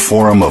open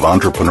forum of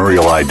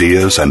entrepreneurial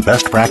ideas and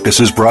best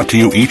practices brought to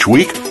you each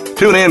week?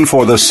 Tune in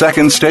for The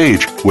Second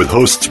Stage with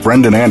hosts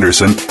Brendan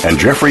Anderson and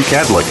Jeffrey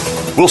Cadlick.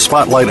 We'll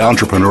spotlight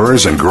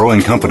entrepreneurs and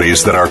growing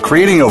companies that are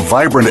creating a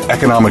vibrant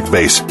economic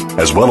base,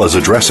 as well as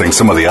addressing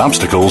some of the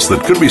obstacles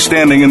that could be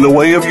standing in the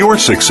way of your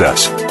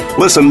success.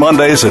 Listen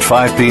Mondays at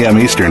 5 p.m.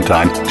 Eastern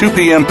Time, 2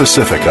 p.m.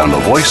 Pacific on the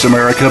Voice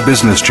America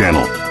Business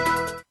Channel.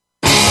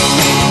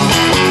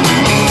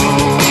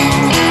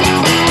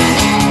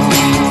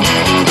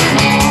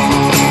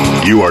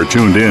 You are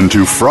tuned in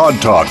to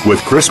Fraud Talk with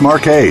Chris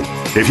Marquet.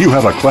 If you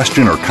have a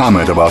question or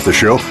comment about the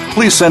show,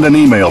 please send an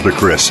email to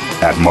Chris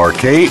at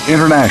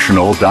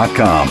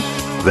marquetinternational.com.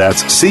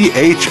 That's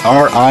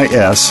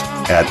CHRIS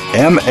at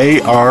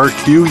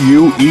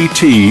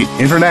MARQUET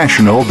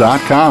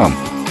international.com.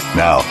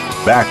 Now,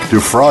 back to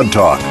Fraud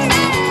Talk.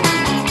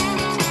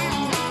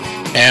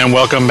 And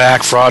welcome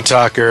back, Fraud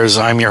Talkers.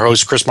 I'm your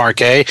host, Chris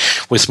Marquet,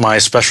 with my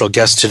special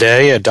guest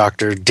today,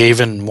 Dr.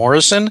 Daven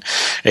Morrison,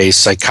 a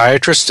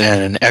psychiatrist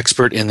and an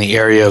expert in the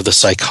area of the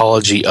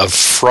psychology of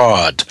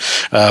fraud.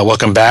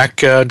 Welcome back,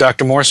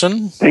 Dr.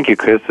 Morrison. Thank you,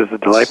 Chris. This is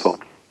delightful.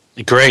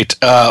 Great.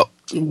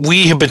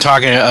 We have been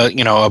talking,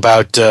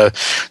 about the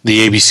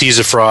A.B.C.s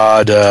of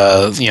fraud,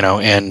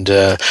 and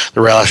the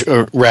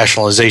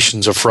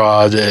rationalizations of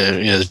fraud.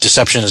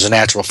 Deception is a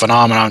natural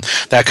phenomenon,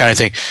 that kind of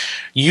thing.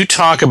 You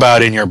talk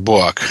about in your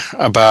book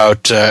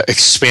about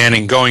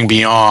expanding, going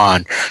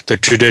beyond the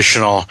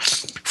traditional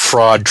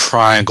fraud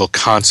triangle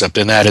concept,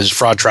 and that is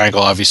fraud triangle,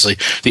 obviously,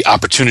 the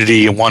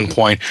opportunity at one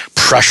point,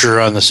 pressure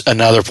on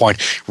another point,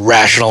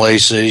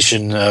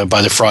 rationalization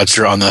by the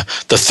fraudster on the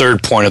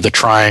third point of the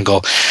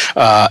triangle,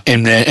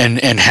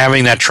 and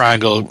having that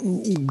triangle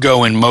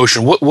go in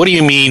motion. What do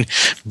you mean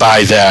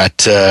by that,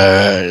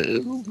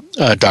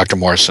 Dr.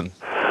 Morrison?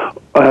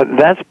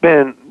 That's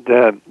been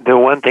the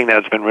one thing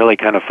that's been really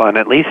kind of fun,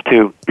 at least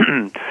to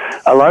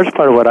a large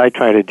part of what I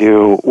try to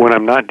do when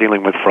I'm not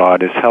dealing with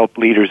fraud is help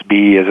leaders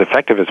be as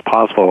effective as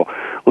possible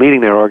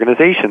leading their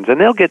organizations, and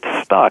they'll get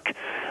stuck.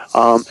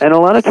 And a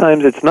lot of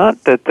times it's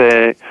not that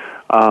they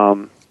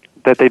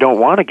don't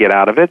want to get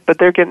out of it, but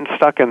they're getting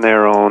stuck in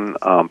their own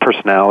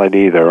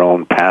personality, their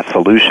own past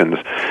solutions,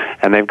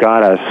 and they've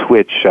got to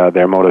switch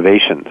their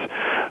motivations.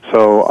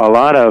 So a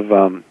lot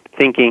of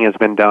thinking has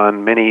been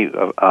done. Many,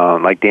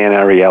 like Dan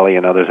Ariely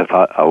and others, have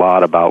thought a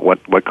lot about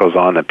what goes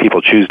on that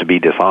people choose to be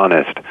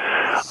dishonest.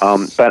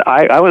 But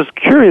I was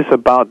curious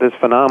about this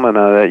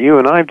phenomena that you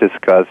and I've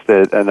discussed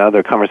in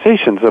other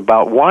conversations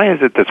about why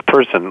is it this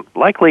person,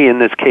 likely in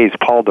this case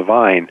Paul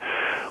Devine,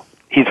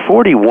 he's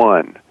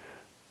 41.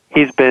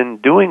 He's been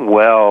doing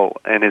well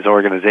in his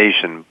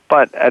organization,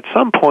 but at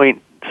some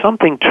point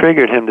something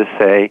triggered him to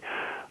say,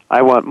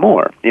 I want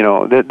more. You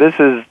know, this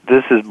is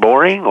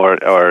boring,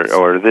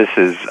 or this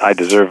is I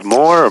deserve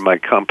more, or my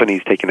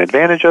company's taking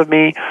advantage of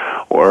me,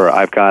 or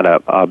I've got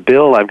a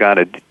bill I've got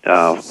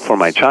to for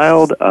my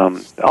child.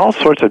 All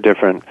sorts of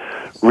different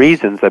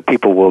reasons that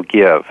people will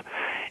give.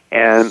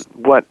 And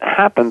what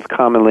happens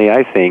commonly,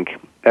 I think,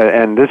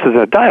 and this is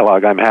a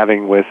dialogue I'm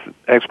having with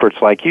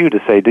experts like you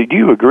to say, do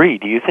you agree?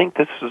 Do you think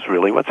this is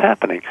really what's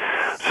happening?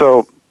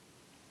 So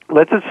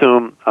let's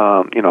assume,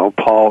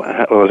 Paul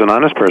was an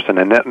honest person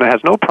and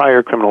has no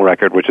prior criminal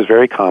record, which is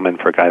very common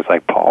for guys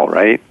like Paul,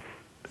 right?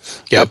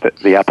 Yep.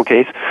 The Apple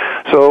case.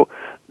 So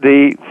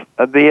the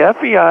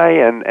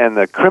FBI and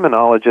the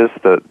criminologists,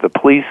 the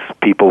police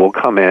people will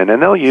come in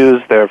and they'll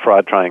use their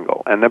fraud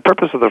triangle. And the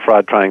purpose of the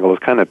fraud triangle is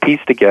kind of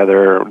piece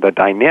together the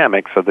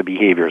dynamics of the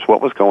behaviors,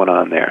 what was going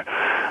on there.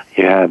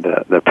 You had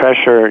the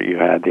pressure, you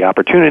had the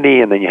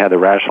opportunity, and then you had the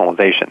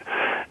rationalization.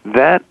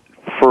 That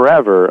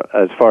forever,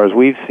 as far as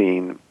we've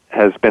seen,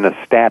 has been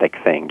a static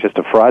thing, just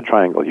a fraud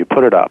triangle. You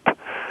put it up.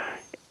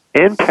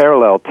 In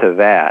parallel to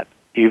that,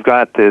 you've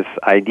got this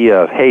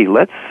idea of, hey,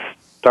 let's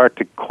start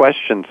to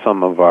question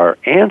some of our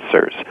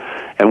answers.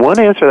 And one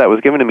answer that was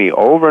given to me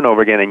over and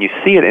over again, and you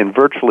see it in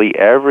virtually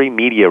every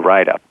media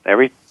write-up,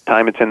 every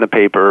time it's in the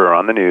paper or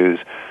on the news,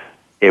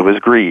 it was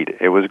greed.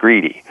 It was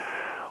greedy.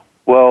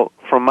 Well,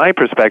 from my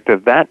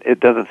perspective, that it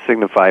doesn't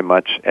signify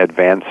much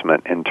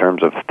advancement in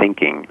terms of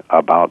thinking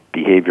about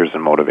behaviors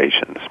and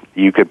motivations.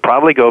 You could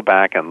probably go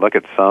back and look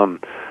at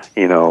some,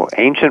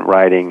 ancient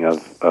writing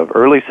of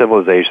early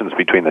civilizations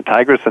between the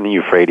Tigris and the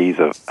Euphrates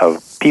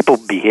of people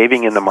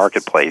behaving in the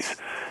marketplace,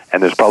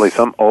 and there's probably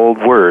some old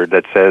word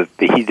that says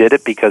he did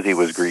it because he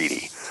was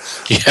greedy.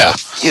 Yeah.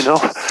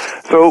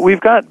 So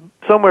we've got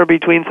somewhere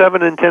between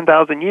 7,000 and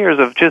 10,000 years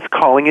of just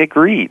calling it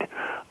greed.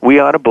 We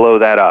ought to blow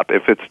that up.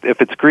 If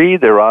it's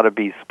greed, there ought to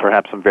be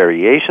perhaps some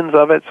variations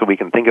of it so we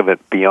can think of it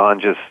beyond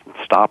just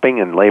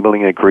stopping and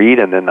labeling it greed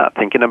and then not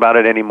thinking about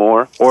it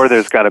anymore, or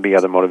there's got to be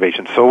other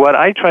motivations. So what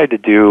I tried to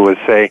do was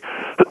say,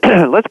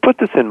 let's put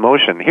this in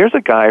motion. Here's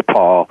a guy,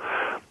 Paul,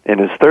 in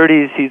his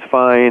 30s, he's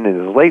fine.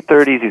 In his late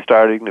 30s, he's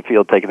starting to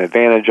feel taken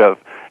advantage of.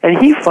 And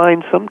he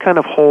finds some kind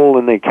of hole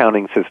in the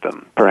accounting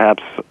system.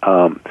 Perhaps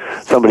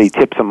somebody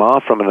tips him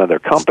off from another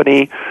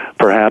company.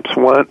 Perhaps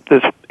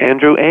this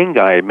Andrew Ng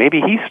guy,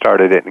 maybe he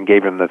started it and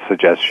gave him the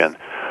suggestion.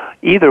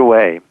 Either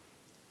way,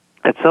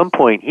 at some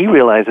point, he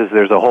realizes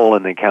there's a hole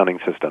in the accounting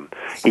system.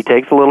 He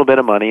takes a little bit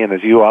of money, and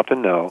as you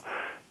often know,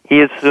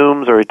 he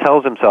assumes or he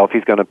tells himself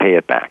he's going to pay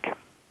it back.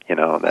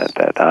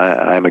 That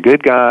I'm a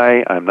good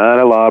guy, I'm not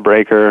a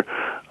lawbreaker,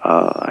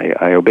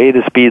 I obey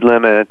the speed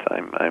limit,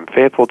 I'm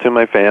faithful to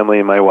my family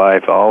and my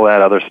wife, all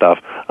that other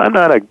stuff. I'm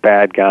not a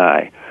bad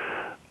guy.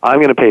 I'm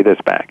going to pay this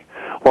back.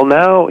 Well,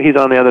 now he's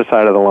on the other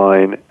side of the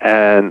line,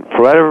 and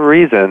for whatever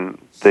reason,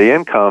 the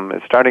income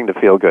is starting to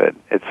feel good.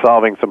 It's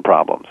solving some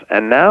problems.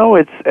 And now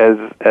it's,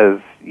 as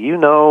you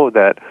know,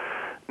 that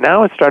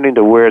now it's starting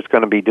to where it's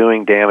going to be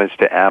doing damage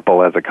to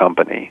Apple as a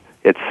company.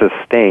 It's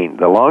sustained.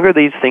 The longer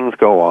these things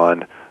go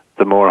on,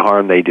 the more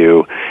harm they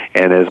do.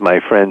 And as my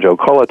friend Joe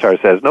Kolatar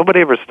says,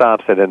 nobody ever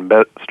starts at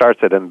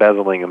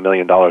embezzling $1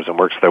 million and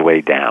works their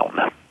way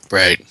down.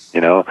 Right.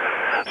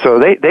 So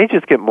they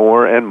just get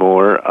more and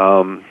more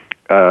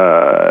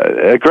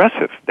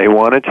aggressive. They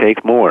want to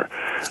take more.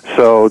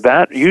 So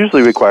that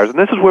usually requires, and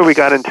this is where we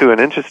got into an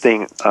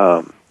interesting,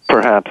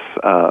 perhaps,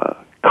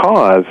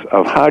 cause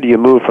of how do you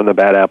move from the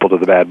bad apple to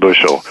the bad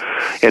bushel.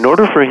 In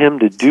order for him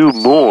to do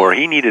more,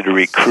 he needed to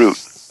recruit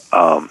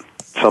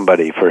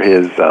somebody for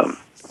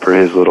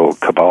his little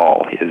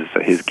cabal,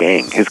 his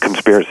gang, his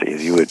conspiracy,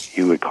 as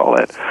you would call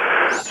it.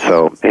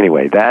 So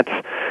anyway, that's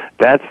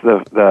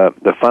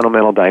the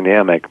fundamental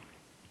dynamic.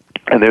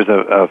 And there's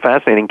a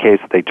fascinating case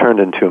that they turned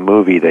into a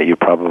movie that you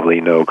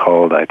probably know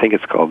called, I think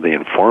it's called The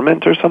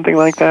Informant or something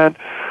like that,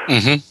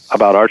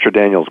 about Archer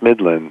Daniels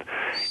Midland.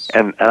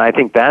 And I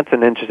think that's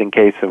an interesting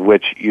case in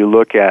which you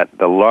look at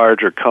the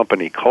larger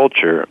company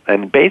culture,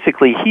 and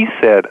basically he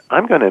said,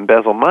 I'm going to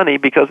embezzle money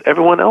because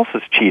everyone else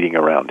is cheating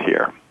around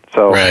here.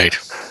 So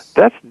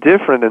that's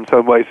different in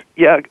some ways.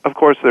 Yeah, of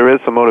course there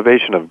is some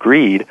motivation of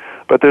greed,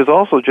 but there's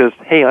also just,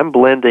 hey, I'm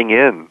blending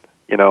in.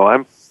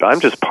 I'm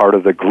just part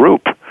of the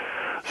group.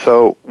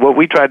 So what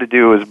we try to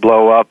do is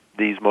blow up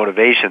these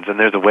motivations, and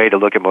there's a way to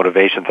look at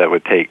motivations that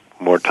would take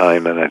more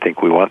time than I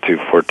think we want to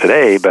for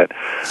today, but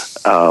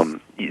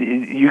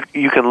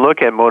you can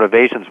look at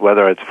motivations,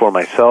 whether it's for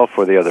myself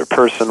or the other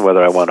person,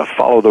 whether I want to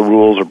follow the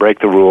rules or break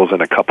the rules,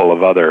 and a couple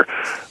of other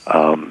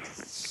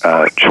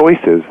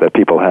choices that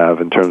people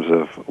have in terms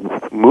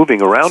of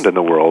moving around in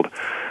the world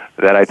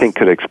that I think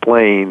could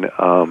explain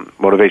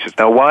motivations.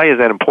 Now, why is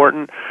that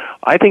important?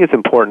 I think it's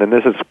important, and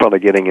this is probably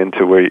getting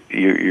into where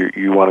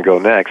you want to go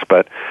next,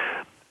 but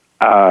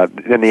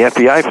then the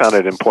FBI found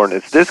it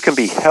important. This can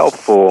be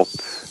helpful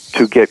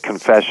to get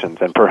confessions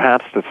and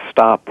perhaps to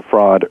stop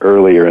fraud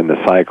earlier in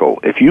the cycle.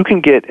 If you can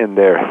get in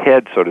their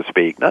head, so to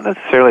speak, not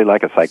necessarily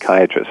like a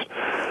psychiatrist,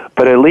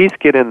 but at least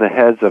get in the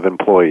heads of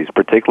employees,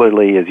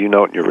 particularly, as you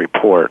note in your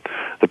report,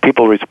 the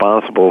people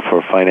responsible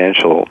for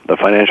the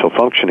financial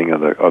functioning of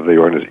the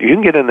organization. You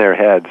can get in their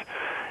heads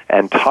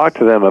and talk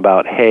to them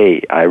about,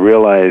 hey, I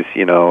realize,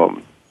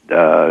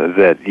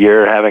 that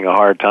you're having a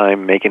hard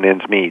time making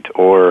ends meet,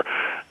 or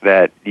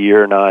that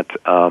you're not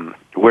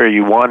where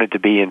you wanted to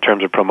be in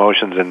terms of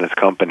promotions in this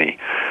company.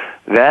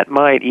 That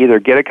might either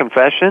get a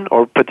confession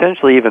or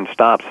potentially even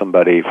stop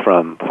somebody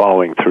from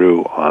following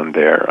through on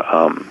their,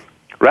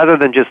 rather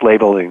than just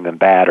labeling them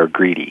bad or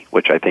greedy,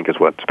 which I think is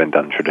what's been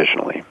done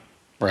traditionally.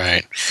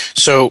 Right.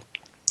 So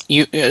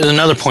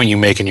another point you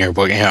make in your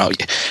book,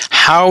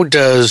 how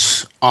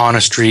does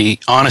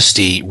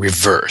honesty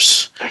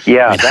reverse?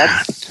 Yeah,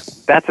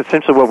 that's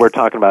essentially what we're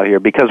talking about here,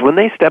 because when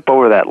they step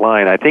over that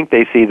line, I think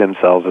they see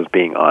themselves as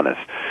being honest.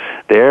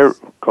 They're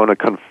going to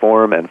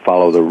conform and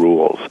follow the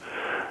rules.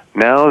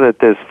 Now that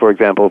this, for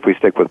example, if we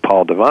stick with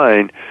Paul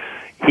Devine,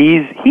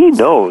 he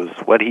knows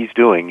what he's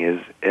doing is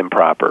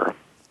improper.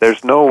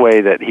 There's no way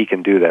that he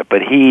can do that,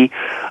 but he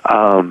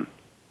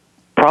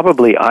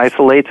probably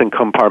isolates and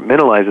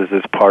compartmentalizes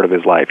this part of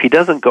his life. He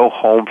doesn't go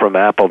home from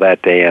Apple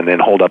that day and then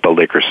hold up a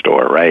liquor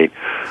store, right?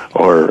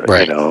 Or,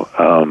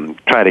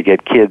 try to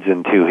get kids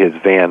into his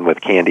van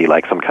with candy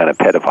like some kind of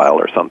pedophile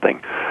or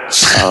something.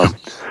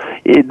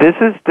 This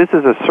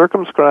is a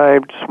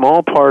circumscribed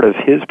small part of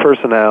his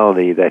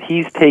personality that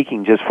he's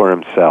taking just for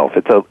himself.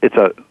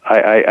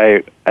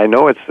 I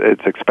know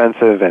it's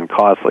expensive and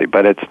costly,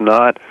 but it's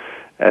not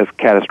as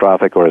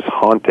catastrophic or as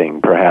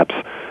haunting, perhaps,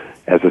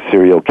 as a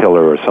serial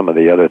killer or some of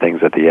the other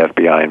things that the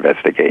FBI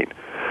investigate.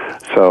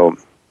 So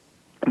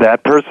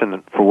that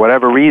person, for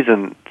whatever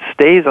reason,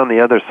 stays on the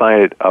other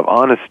side of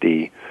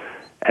honesty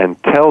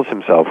and tells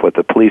himself what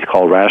the police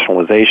call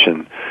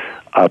rationalization,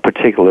 a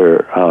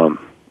particular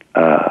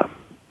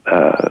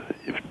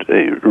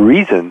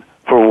reason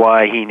for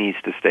why he needs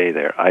to stay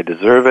there. I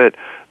deserve it.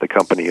 The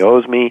company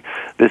owes me.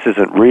 This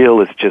isn't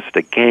real. It's just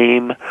a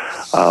game.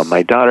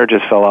 My daughter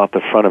just fell off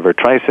the front of her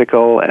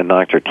tricycle and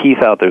knocked her teeth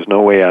out. There's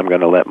no way I'm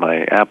going to let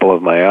my apple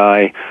of my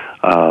eye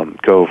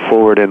go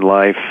forward in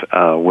life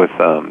with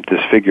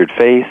disfigured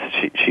face.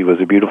 She was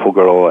a beautiful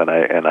girl, and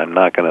I'm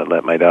not going to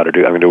let my daughter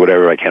I'm going to do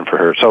whatever I can for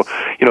her. So,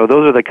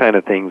 those are the kind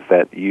of things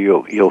that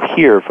you'll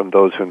hear from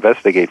those who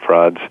investigate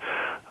frauds.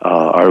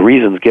 Are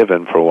reasons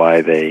given for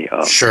why they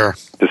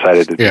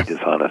decided to be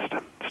dishonest.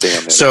 Stay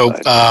on their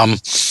side.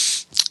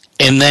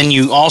 And then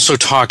you also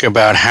talk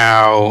about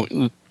how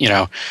the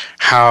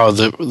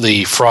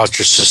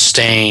fraudster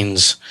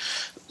sustains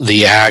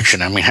the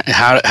action. I mean,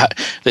 how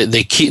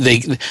they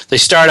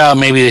start out,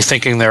 maybe they're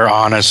thinking they're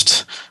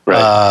honest.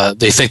 Right.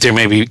 They think they're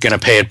maybe going to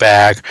pay it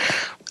back.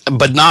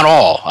 But not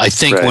all. I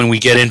think when we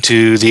get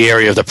into the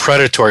area of the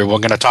predatory, we're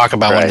going to talk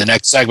about in the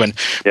next segment,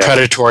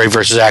 predatory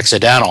versus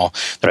accidental.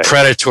 The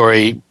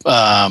predatory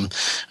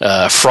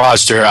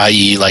fraudster,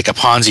 i.e. like a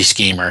Ponzi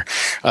schemer,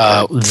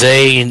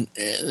 they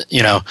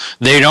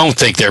don't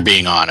think they're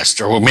being honest,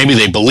 or maybe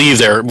they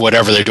believe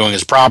whatever they're doing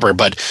is proper,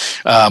 but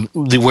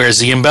whereas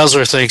the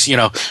embezzler thinks,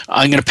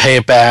 I'm going to pay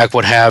it back,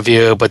 what have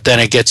you, but then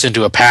it gets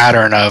into a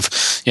pattern of,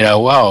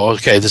 well,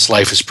 okay, this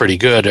life is pretty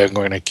good, I'm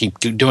going to keep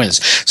doing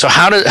this. So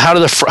how does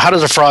a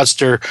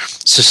fraudster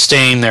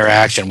sustain their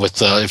action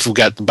with, if we've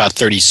got about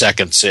 30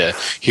 seconds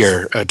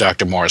here,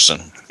 Dr.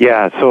 Morrison?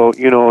 Yeah, so,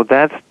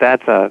 that's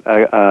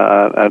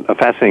a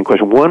fascinating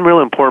question. One real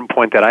important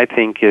point that I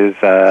think is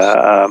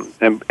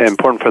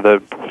important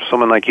for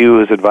someone like you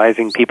who's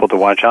advising people to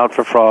watch out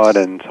for fraud,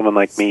 and someone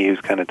like me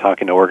who's kind of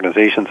talking to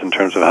organizations in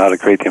terms of how to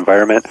create the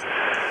environment.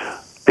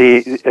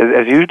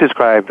 As you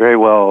described very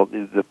well,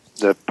 the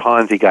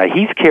Ponzi guy,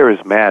 he's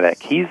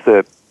charismatic. He's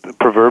the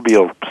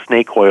proverbial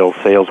snake oil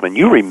salesman.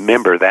 You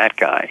remember that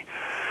guy.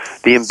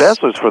 The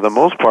embezzlers, for the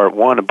most part,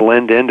 want to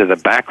blend into the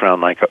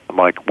background like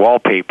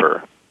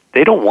wallpaper.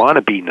 They don't want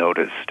to be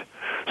noticed.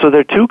 So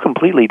they're two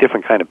completely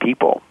different kind of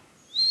people.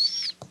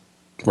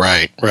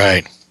 Right.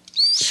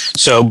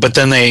 but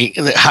then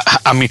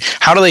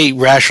how do they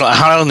rationalize?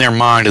 How in their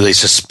mind do they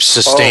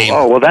sustain?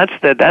 Well, that's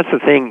the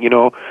thing,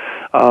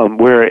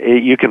 where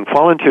you can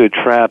fall into a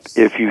trap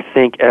if you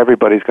think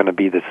everybody's going to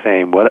be the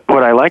same. What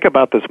I like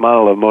about this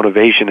model of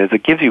motivation is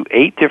it gives you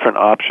 8 different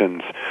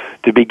options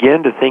to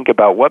begin to think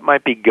about what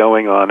might be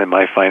going on in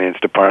my finance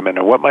department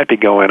or what might be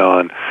going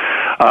on.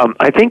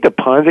 I think the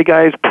Ponzi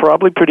guy is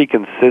probably pretty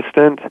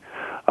consistent.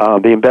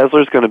 The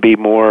embezzler is going to be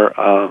more,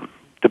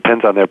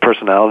 depends on their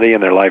personality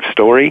and their life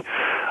story.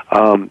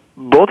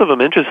 Both of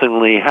them,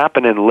 interestingly,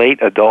 happen in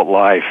late adult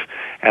life.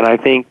 And I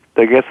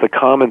guess the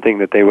common thing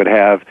that they would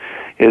have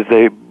is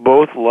they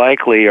both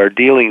likely are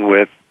dealing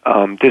with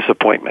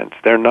disappointments.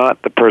 They're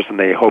not the person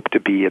they hope to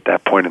be at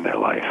that point in their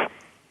life.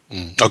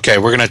 Okay,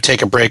 we're going to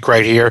take a break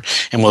right here,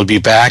 and we'll be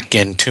back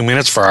in 2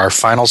 minutes for our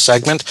final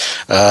segment,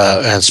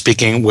 and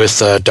speaking with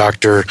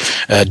Dr.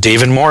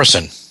 Daven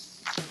Morrison.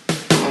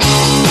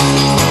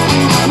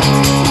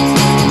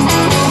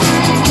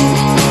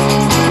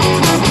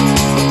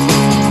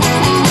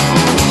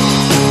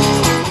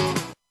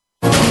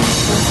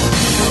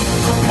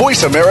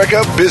 Voice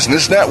America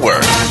Business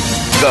Network,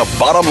 the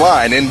bottom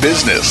line in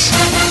business.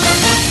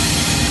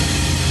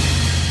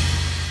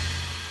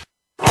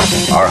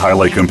 Our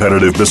highly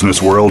competitive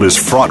business world is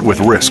fraught with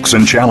risks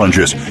and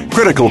challenges.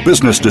 Critical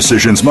business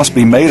decisions must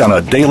be made on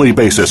a daily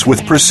basis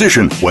with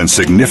precision when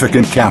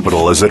significant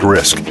capital is at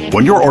risk.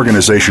 When your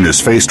organization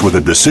is faced with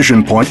a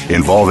decision point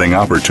involving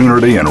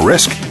opportunity and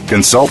risk,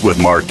 consult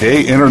with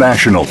Marquet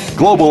International,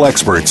 global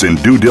experts in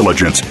due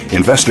diligence,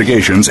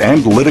 investigations,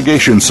 and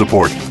litigation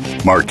support.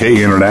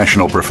 Marquet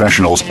International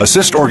professionals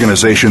assist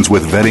organizations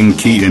with vetting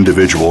key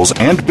individuals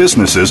and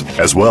businesses,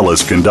 as well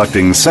as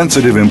conducting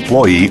sensitive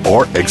employee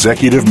or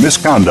executive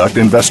misconduct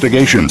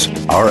investigations.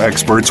 Our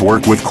experts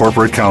work with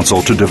corporate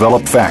counsel to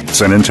develop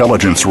facts and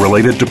intelligence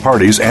related to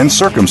parties and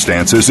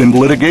circumstances in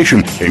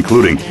litigation,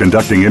 including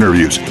conducting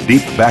interviews,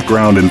 deep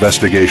background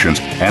investigations,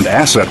 and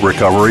asset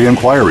recovery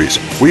inquiries.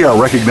 We are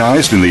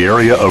recognized in the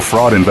area of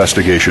fraud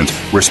investigations,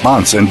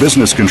 response and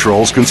business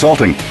controls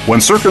consulting.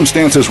 When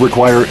circumstances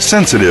require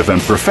sensitive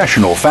and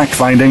professional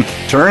fact-finding,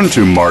 turn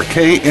to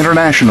Marquet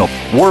International,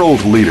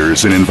 world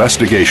leaders in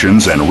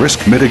investigations and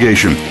risk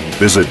mitigation.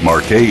 Visit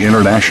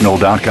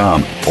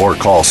marquetinternational.com or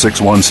call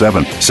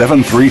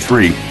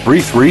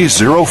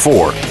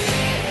 617-733-3304.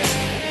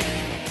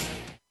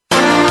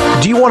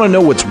 Do you want to know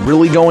what's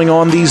really going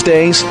on these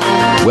days?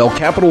 Well,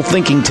 Capital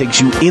Thinking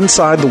takes you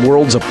inside the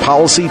worlds of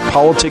policy,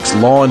 politics,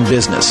 law, and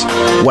business.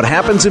 What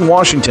happens in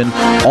Washington,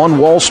 on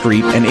Wall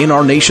Street, and in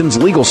our nation's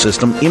legal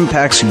system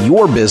impacts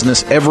your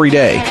business every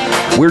day.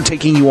 We're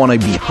taking you on a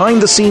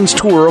behind-the-scenes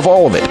tour of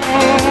all of it.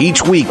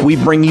 Each week, we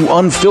bring you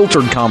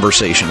unfiltered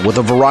conversation with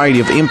a variety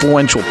of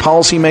influential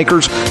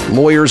policymakers,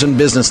 lawyers, and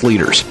business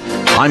leaders.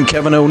 I'm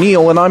Kevin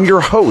O'Neill, and I'm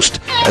your host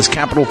as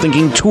Capital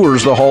Thinking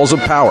tours the halls of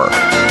power.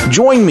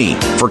 Join me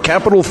for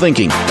Capital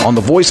Thinking on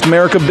the Voice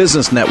America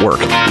Business Network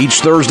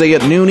each Thursday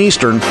at noon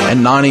Eastern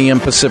and 9 a.m.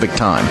 Pacific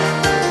Time.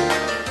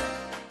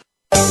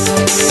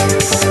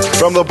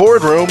 From the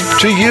boardroom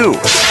to you,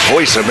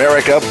 Voice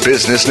America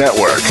Business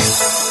Network.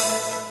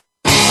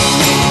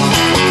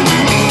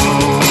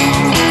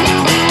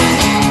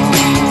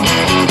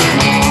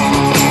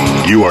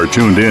 You are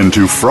tuned in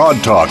to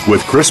Fraud Talk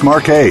with Chris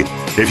Marquet.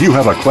 If you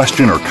have a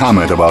question or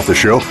comment about the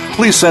show,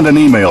 please send an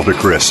email to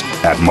Chris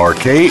at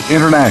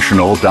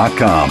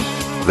marquetinternational.com.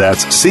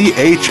 That's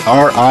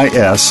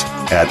CHRIS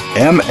at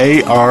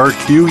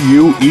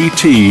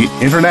MARQUET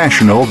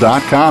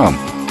international.com.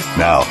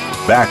 Now,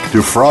 back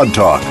to Fraud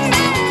Talk.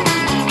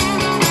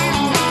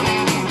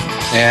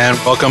 And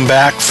welcome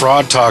back,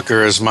 Fraud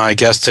Talkers. My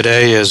guest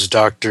today is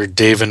Dr.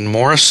 Daven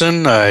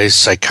Morrison, a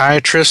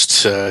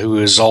psychiatrist who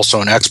is also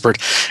an expert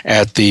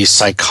at the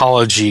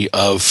psychology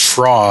of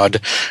fraud.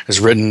 Has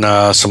written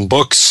some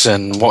books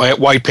and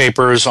white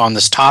papers on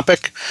this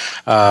topic,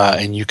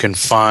 and you can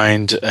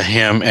find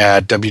him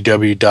at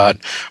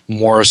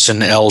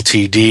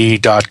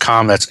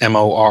www.morrisonltd.com. That's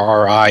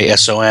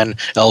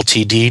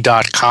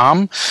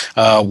MORRISONLTD.com.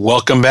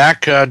 Welcome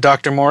back,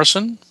 Dr.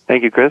 Morrison.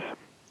 Thank you, Chris.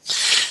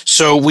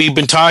 So we've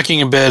been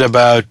talking a bit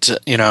about,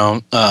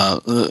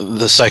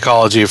 the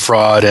psychology of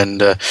fraud and,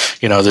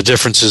 the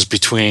differences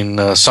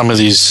between some of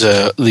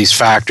these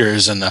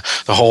factors and the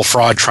whole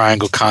fraud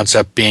triangle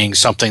concept being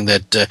something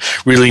that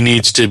really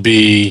needs to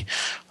be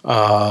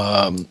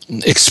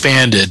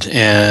expanded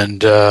and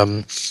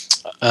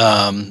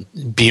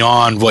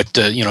beyond what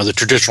the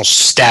traditional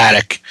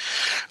static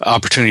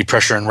opportunity,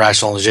 pressure, and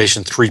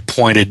rationalization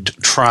three-pointed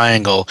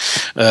triangle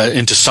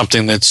into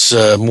something that's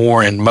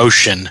more in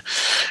motion.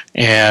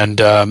 And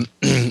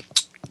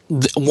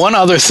one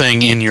other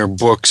thing in your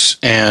books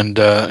and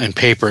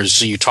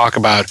papers you talk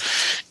about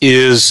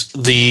is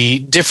the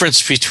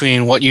difference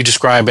between what you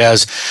describe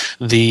as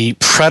the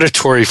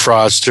predatory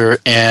fraudster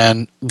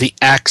and the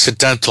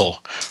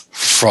accidental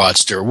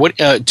fraudster. What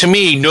to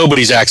me,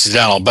 nobody's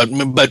accidental, but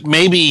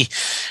maybe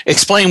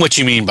explain what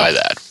you mean by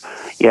that.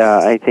 Yeah,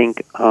 I think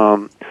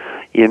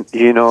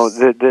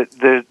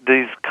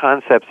these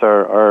concepts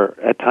are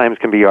at times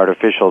can be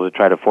artificial to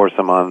try to force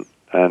them on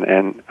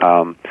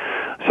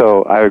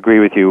So I agree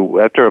with you.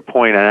 After a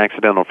point, an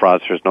accidental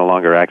fraudster is no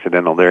longer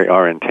accidental. They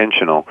are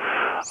intentional.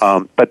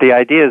 But the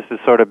idea is to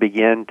sort of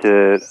begin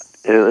to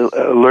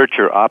alert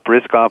your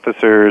risk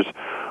officers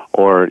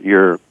or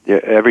your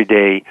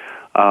everyday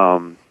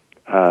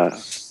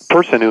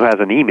person who has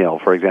an email,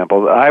 for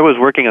example. I was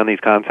working on these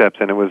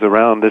concepts, and it was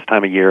around this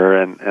time of year,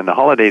 and the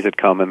holidays had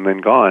come and been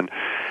gone.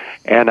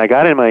 And I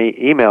got in my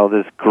email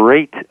this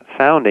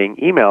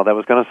great-sounding email that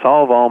was going to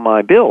solve all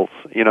my bills.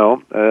 I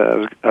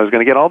was going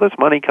to get all this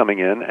money coming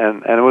in,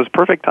 and it was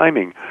perfect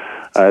timing.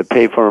 I'd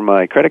pay for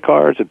my credit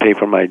cards, I'd pay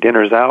for my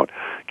dinners out,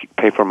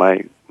 pay for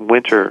my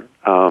winter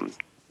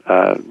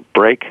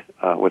break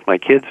with my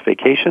kids'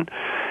 vacation.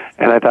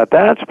 And I thought,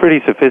 that's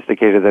pretty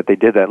sophisticated that they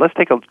did that. Let's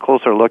take a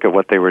closer look at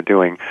what they were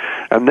doing.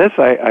 And this,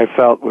 I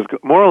felt, was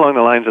more along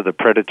the lines of the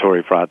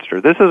predatory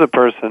fraudster. This is a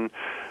person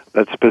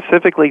that's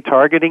specifically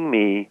targeting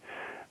me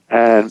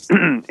and,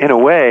 in a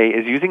way,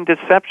 is using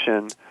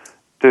deception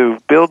to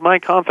build my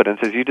confidence,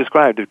 as you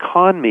described, to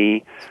con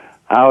me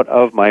out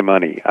of my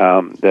money.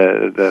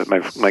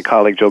 My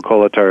colleague Joe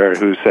Colatar,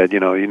 who said,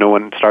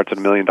 one starts at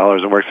 $1 million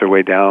and works their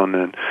way down,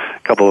 and a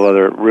couple of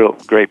other real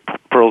great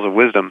pearls of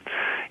wisdom.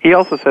 He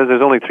also says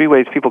there's only 3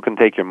 ways people can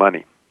take your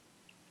money.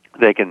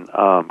 They can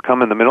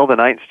come in the middle of the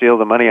night and steal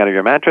the money out of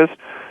your mattress.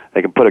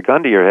 They can put a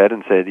gun to your head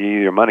and say,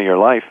 your money, your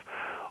life.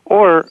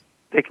 Or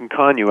they can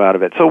con you out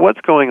of it. So what's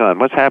going on?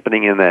 What's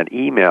happening in that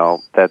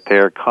email that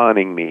they're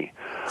conning me?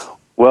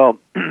 Well,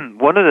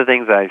 one of the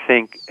things I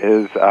think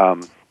is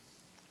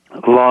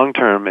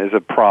long-term is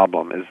a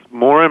problem, is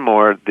more and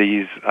more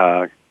these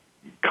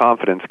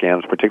confidence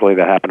scams, particularly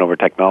that happen over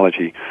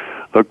technology,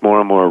 look more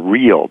and more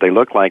real. They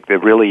look like there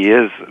really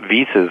is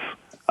Visa's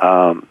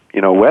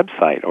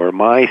website or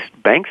my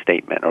bank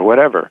statement or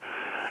whatever.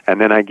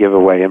 And then I give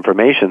away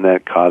information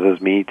that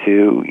causes me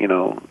to,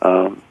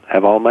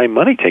 have all my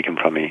money taken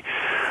from me.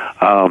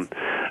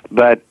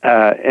 But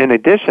in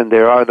addition,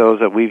 there are those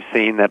that we've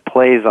seen that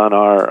plays on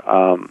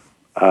our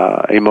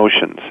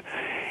emotions.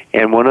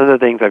 And one of the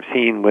things I've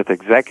seen with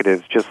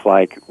executives, just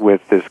like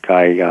with this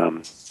guy,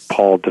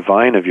 Paul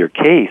Devine of your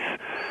case,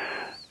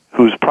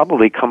 who's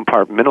probably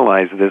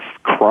compartmentalized this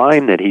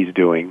crime that he's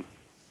doing,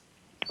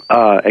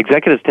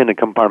 executives tend to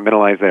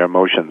compartmentalize their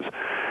emotions.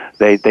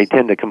 They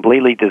tend to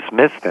completely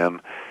dismiss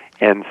them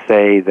and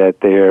say that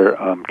they're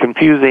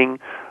confusing,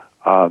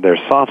 they're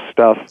soft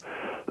stuff,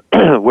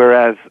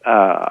 whereas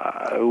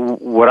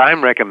what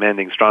I'm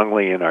recommending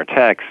strongly in our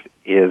text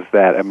is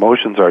that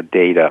emotions are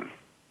data.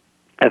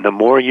 And the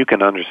more you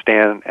can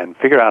understand and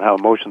figure out how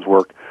emotions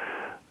work,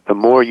 the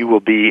more you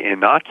will be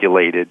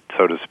inoculated,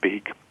 so to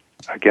speak,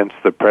 against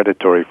the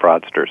predatory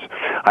fraudsters.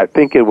 I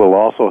think it will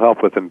also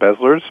help with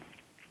embezzlers.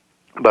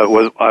 But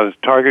what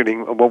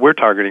we're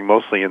targeting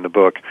mostly in the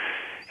book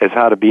is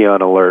how to be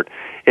on alert.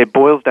 It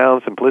boils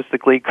down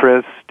simplistically,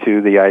 Chris,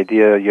 to the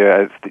idea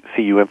I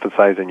see you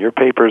emphasize in your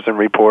papers and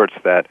reports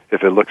that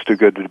if it looks too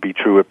good to be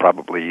true, it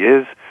probably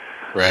is.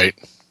 Right.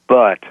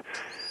 But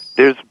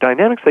there's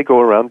dynamics that go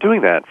around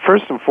doing that.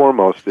 First and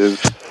foremost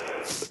is,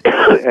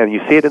 and you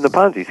see it in the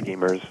Ponzi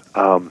schemers,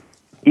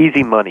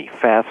 easy money,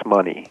 fast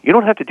money. You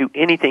don't have to do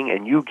anything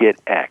and you get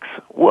X.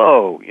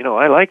 Whoa,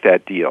 I like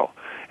that deal.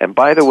 And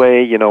by the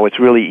way, it's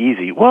really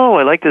easy. Whoa,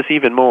 I like this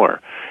even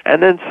more.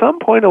 And then some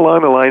point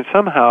along the line,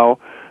 somehow,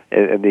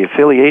 and the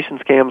affiliation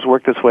scams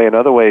work this way and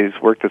other ways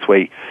work this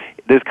way,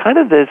 there's kind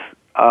of this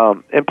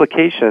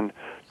implication,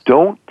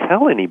 don't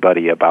tell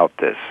anybody about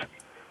this.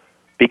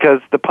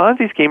 Because the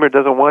Ponzi schemer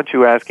doesn't want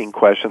you asking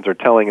questions or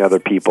telling other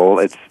people.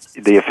 It's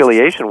the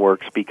affiliation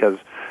works because,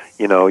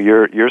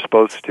 you're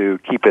supposed to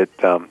keep it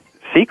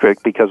secret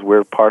because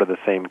we're part of the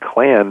same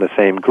clan, the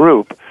same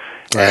group.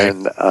 Right.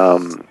 And,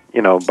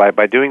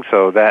 by doing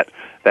so, that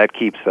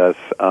keeps us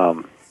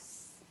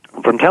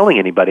from telling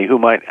anybody who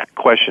might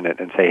question it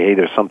and say, hey,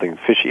 there's something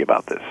fishy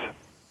about this.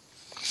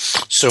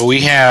 So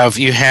you have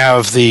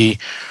the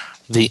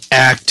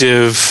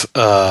active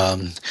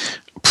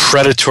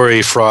predatory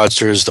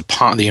fraudsters,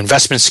 the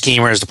investment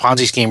schemers, the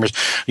Ponzi schemers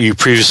you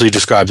previously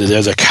described.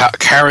 They're the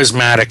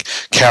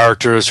charismatic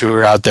characters who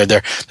are out there.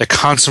 They're the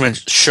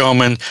consummate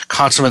showmen,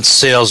 consummate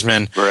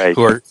salesmen, right,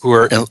 who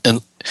are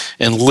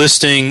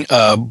enlisting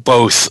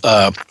both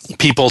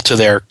people to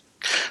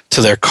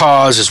their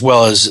cause as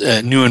well as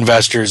new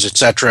investors,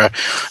 etc.,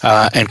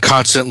 and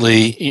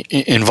constantly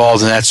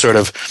involved in that sort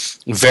of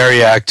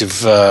very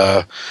active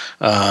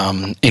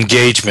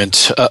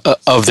engagement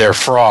of their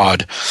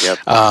fraud. Yep.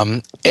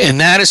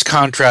 And that is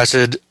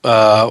contrasted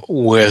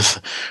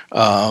with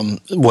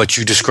what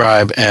you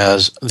describe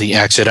as the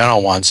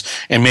accidental ones.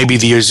 And maybe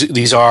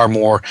these are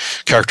more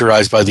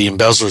characterized by the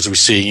embezzlers we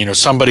see.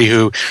 Somebody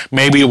who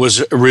maybe it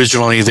was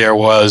originally there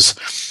was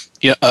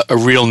a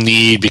real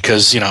need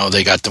because,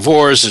 they got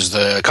divorced, there's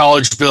the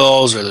college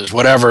bills, or there's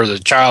whatever, the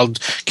child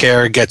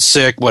care, gets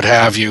sick, what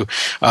have you.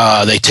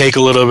 They take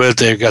a little bit,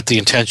 they've got the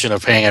intention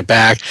of paying it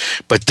back,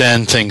 but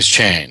then things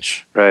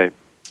change. Right.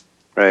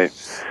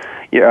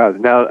 Yeah,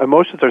 now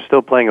emotions are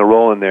still playing a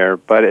role in there,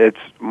 but it's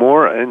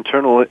more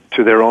internal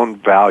to their own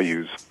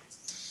values.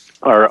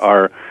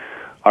 Our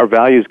our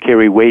values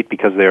carry weight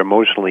because they're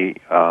emotionally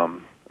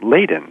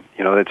laden.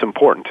 It's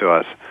important to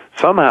us.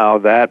 Somehow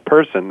that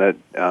person that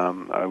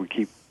we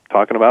keep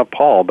talking about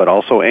Paul, but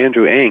also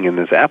Andrew Ng in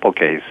this Apple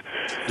case,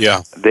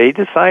 they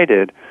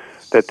decided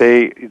that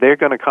they're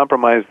going to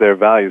compromise their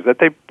values. I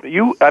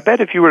bet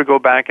if you were to go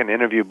back and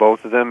interview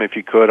both of them, if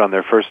you could, on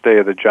their first day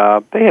of the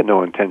job, they had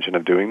no intention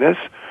of doing this.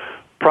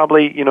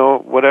 Probably, 7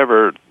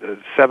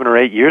 or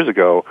 8 years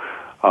ago,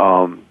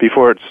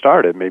 before it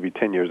started, maybe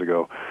 10 years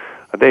ago,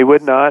 they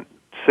would not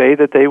say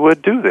that they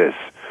would do this.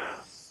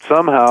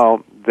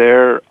 Somehow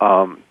their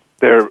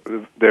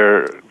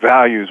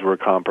values were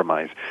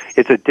compromised.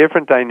 It's a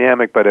different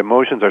dynamic, but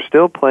emotions are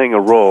still playing a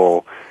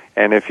role.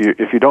 And if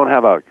you don't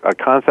have a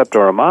concept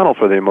or a model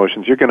for the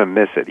emotions, you're going to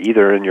miss it,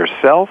 either in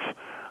yourself,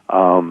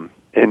 in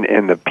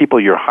the people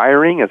you're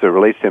hiring as it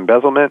relates to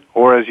embezzlement,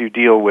 or as you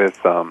deal with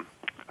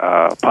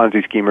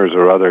Ponzi schemers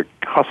or other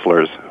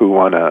hustlers who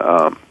want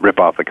to rip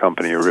off the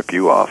company or rip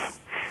you off.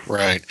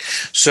 Right.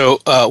 So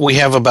we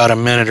have about a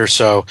minute or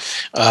so.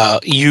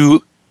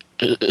 You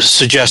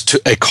suggest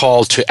a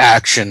call to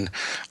action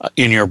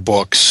in your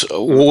books.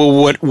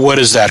 What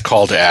is that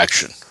call to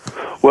action?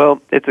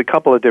 Well, it's a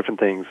couple of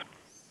different things.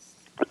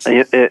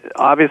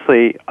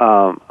 Obviously,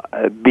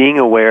 being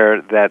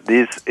aware that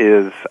this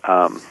is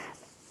a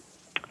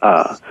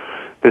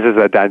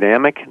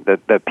dynamic,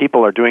 that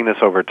people are doing this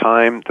over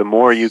time. The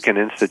more you can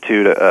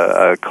institute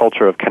a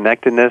culture of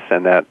connectedness,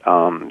 and that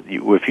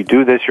if you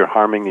do this, you're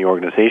harming the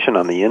organization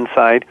on the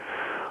inside.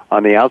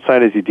 On the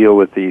outside, as you deal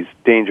with these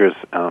dangerous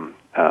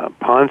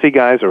Ponzi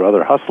guys or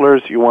other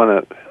hustlers, you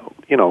want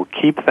to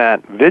keep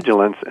that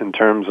vigilance in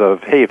terms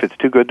of, hey, if it's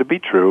too good to be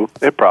true,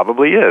 it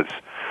probably is.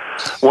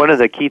 One of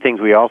the key things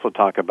we also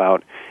talk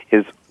about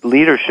is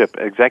leadership,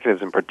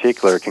 executives in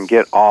particular, can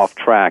get off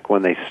track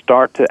when they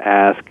start to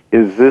ask,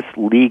 is this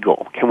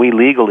legal? Can we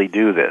legally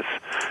do this?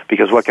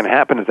 Because what can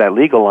happen is that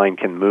legal line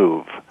can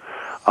move.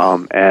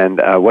 And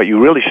what you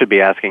really should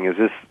be asking, is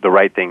this the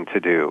right thing to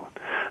do?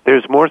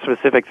 There's more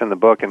specifics in the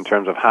book in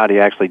terms of how do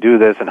you actually do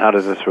this and how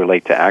does this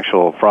relate to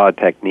actual fraud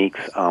techniques,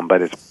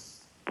 but it's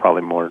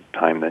probably more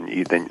time than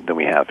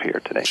we have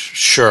here today.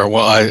 Sure.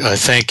 Well, I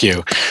thank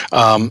you.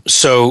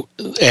 So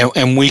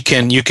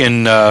you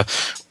can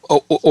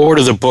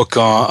order the book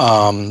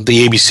on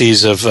the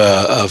A.B.C.s of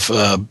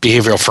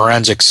Behavioral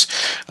Forensics,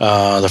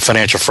 the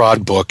financial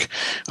fraud book.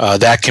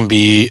 That can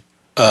be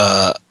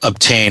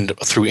obtained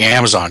through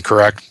Amazon,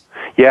 correct?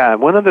 Yeah.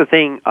 One other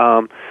thing.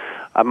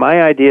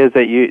 My ideas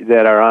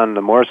that are on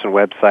the Morrison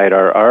website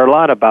are a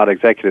lot about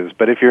executives,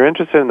 but if you're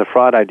interested in the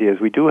fraud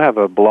ideas, we do have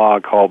a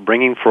blog called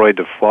Bringing Freud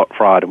to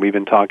Fraud, and we've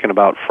been talking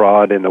about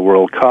fraud in the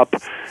World Cup,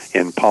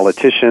 in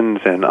politicians,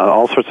 and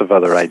all sorts of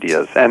other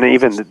ideas, and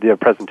even the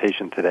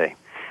presentation today.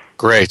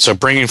 Great. So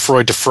Bringing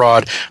Freud to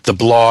Fraud, the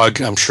blog,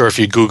 I'm sure if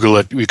you Google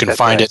it, you can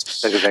find it.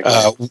 That's exactly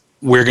right.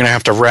 We're going to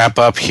have to wrap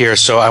up here,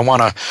 so I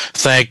want to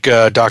thank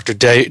Dr.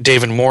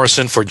 Daven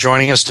Morrison for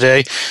joining us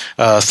today.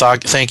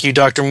 Thank you,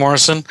 Dr.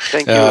 Morrison.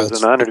 Thank you. It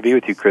was an honor to be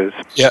with you, Chris.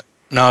 Yeah.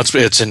 No,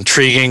 it's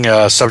intriguing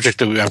subject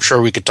that I'm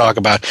sure we could talk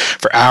about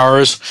for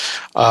hours.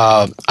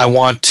 I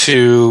want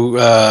to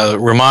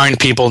remind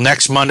people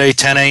next Monday,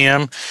 10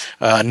 a.m.,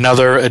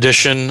 another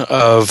edition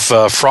of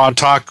Fraud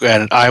Talk,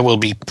 and I will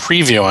be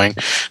previewing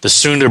the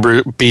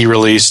soon-to-be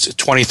released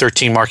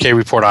 2013 Marquet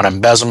Report on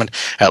embezzlement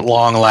at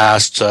long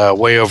last,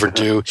 way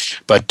overdue,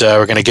 but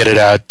we're going to get it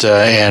out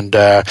and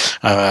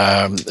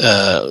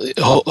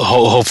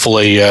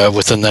hopefully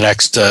within the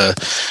next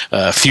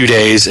few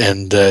days,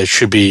 and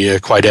should be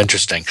quite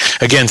interesting.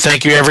 Again,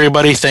 thank you,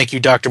 everybody. Thank you,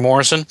 Dr.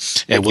 Morrison,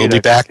 and we'll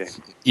be back.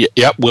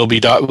 Yep, we'll be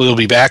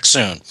back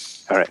soon.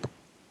 All right.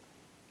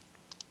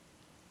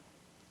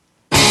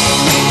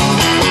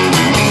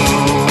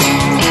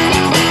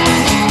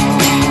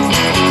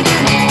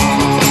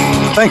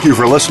 Thank you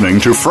for listening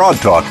to Fraud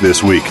Talk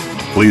this week.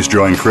 Please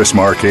join Chris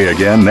Marquet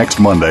again next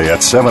Monday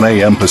at 7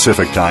 a.m.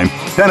 Pacific Time,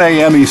 10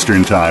 a.m.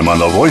 Eastern Time on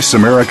the Voice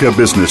America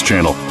Business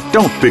Channel.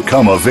 Don't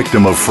become a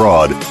victim of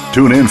fraud.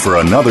 Tune in for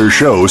another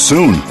show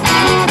soon.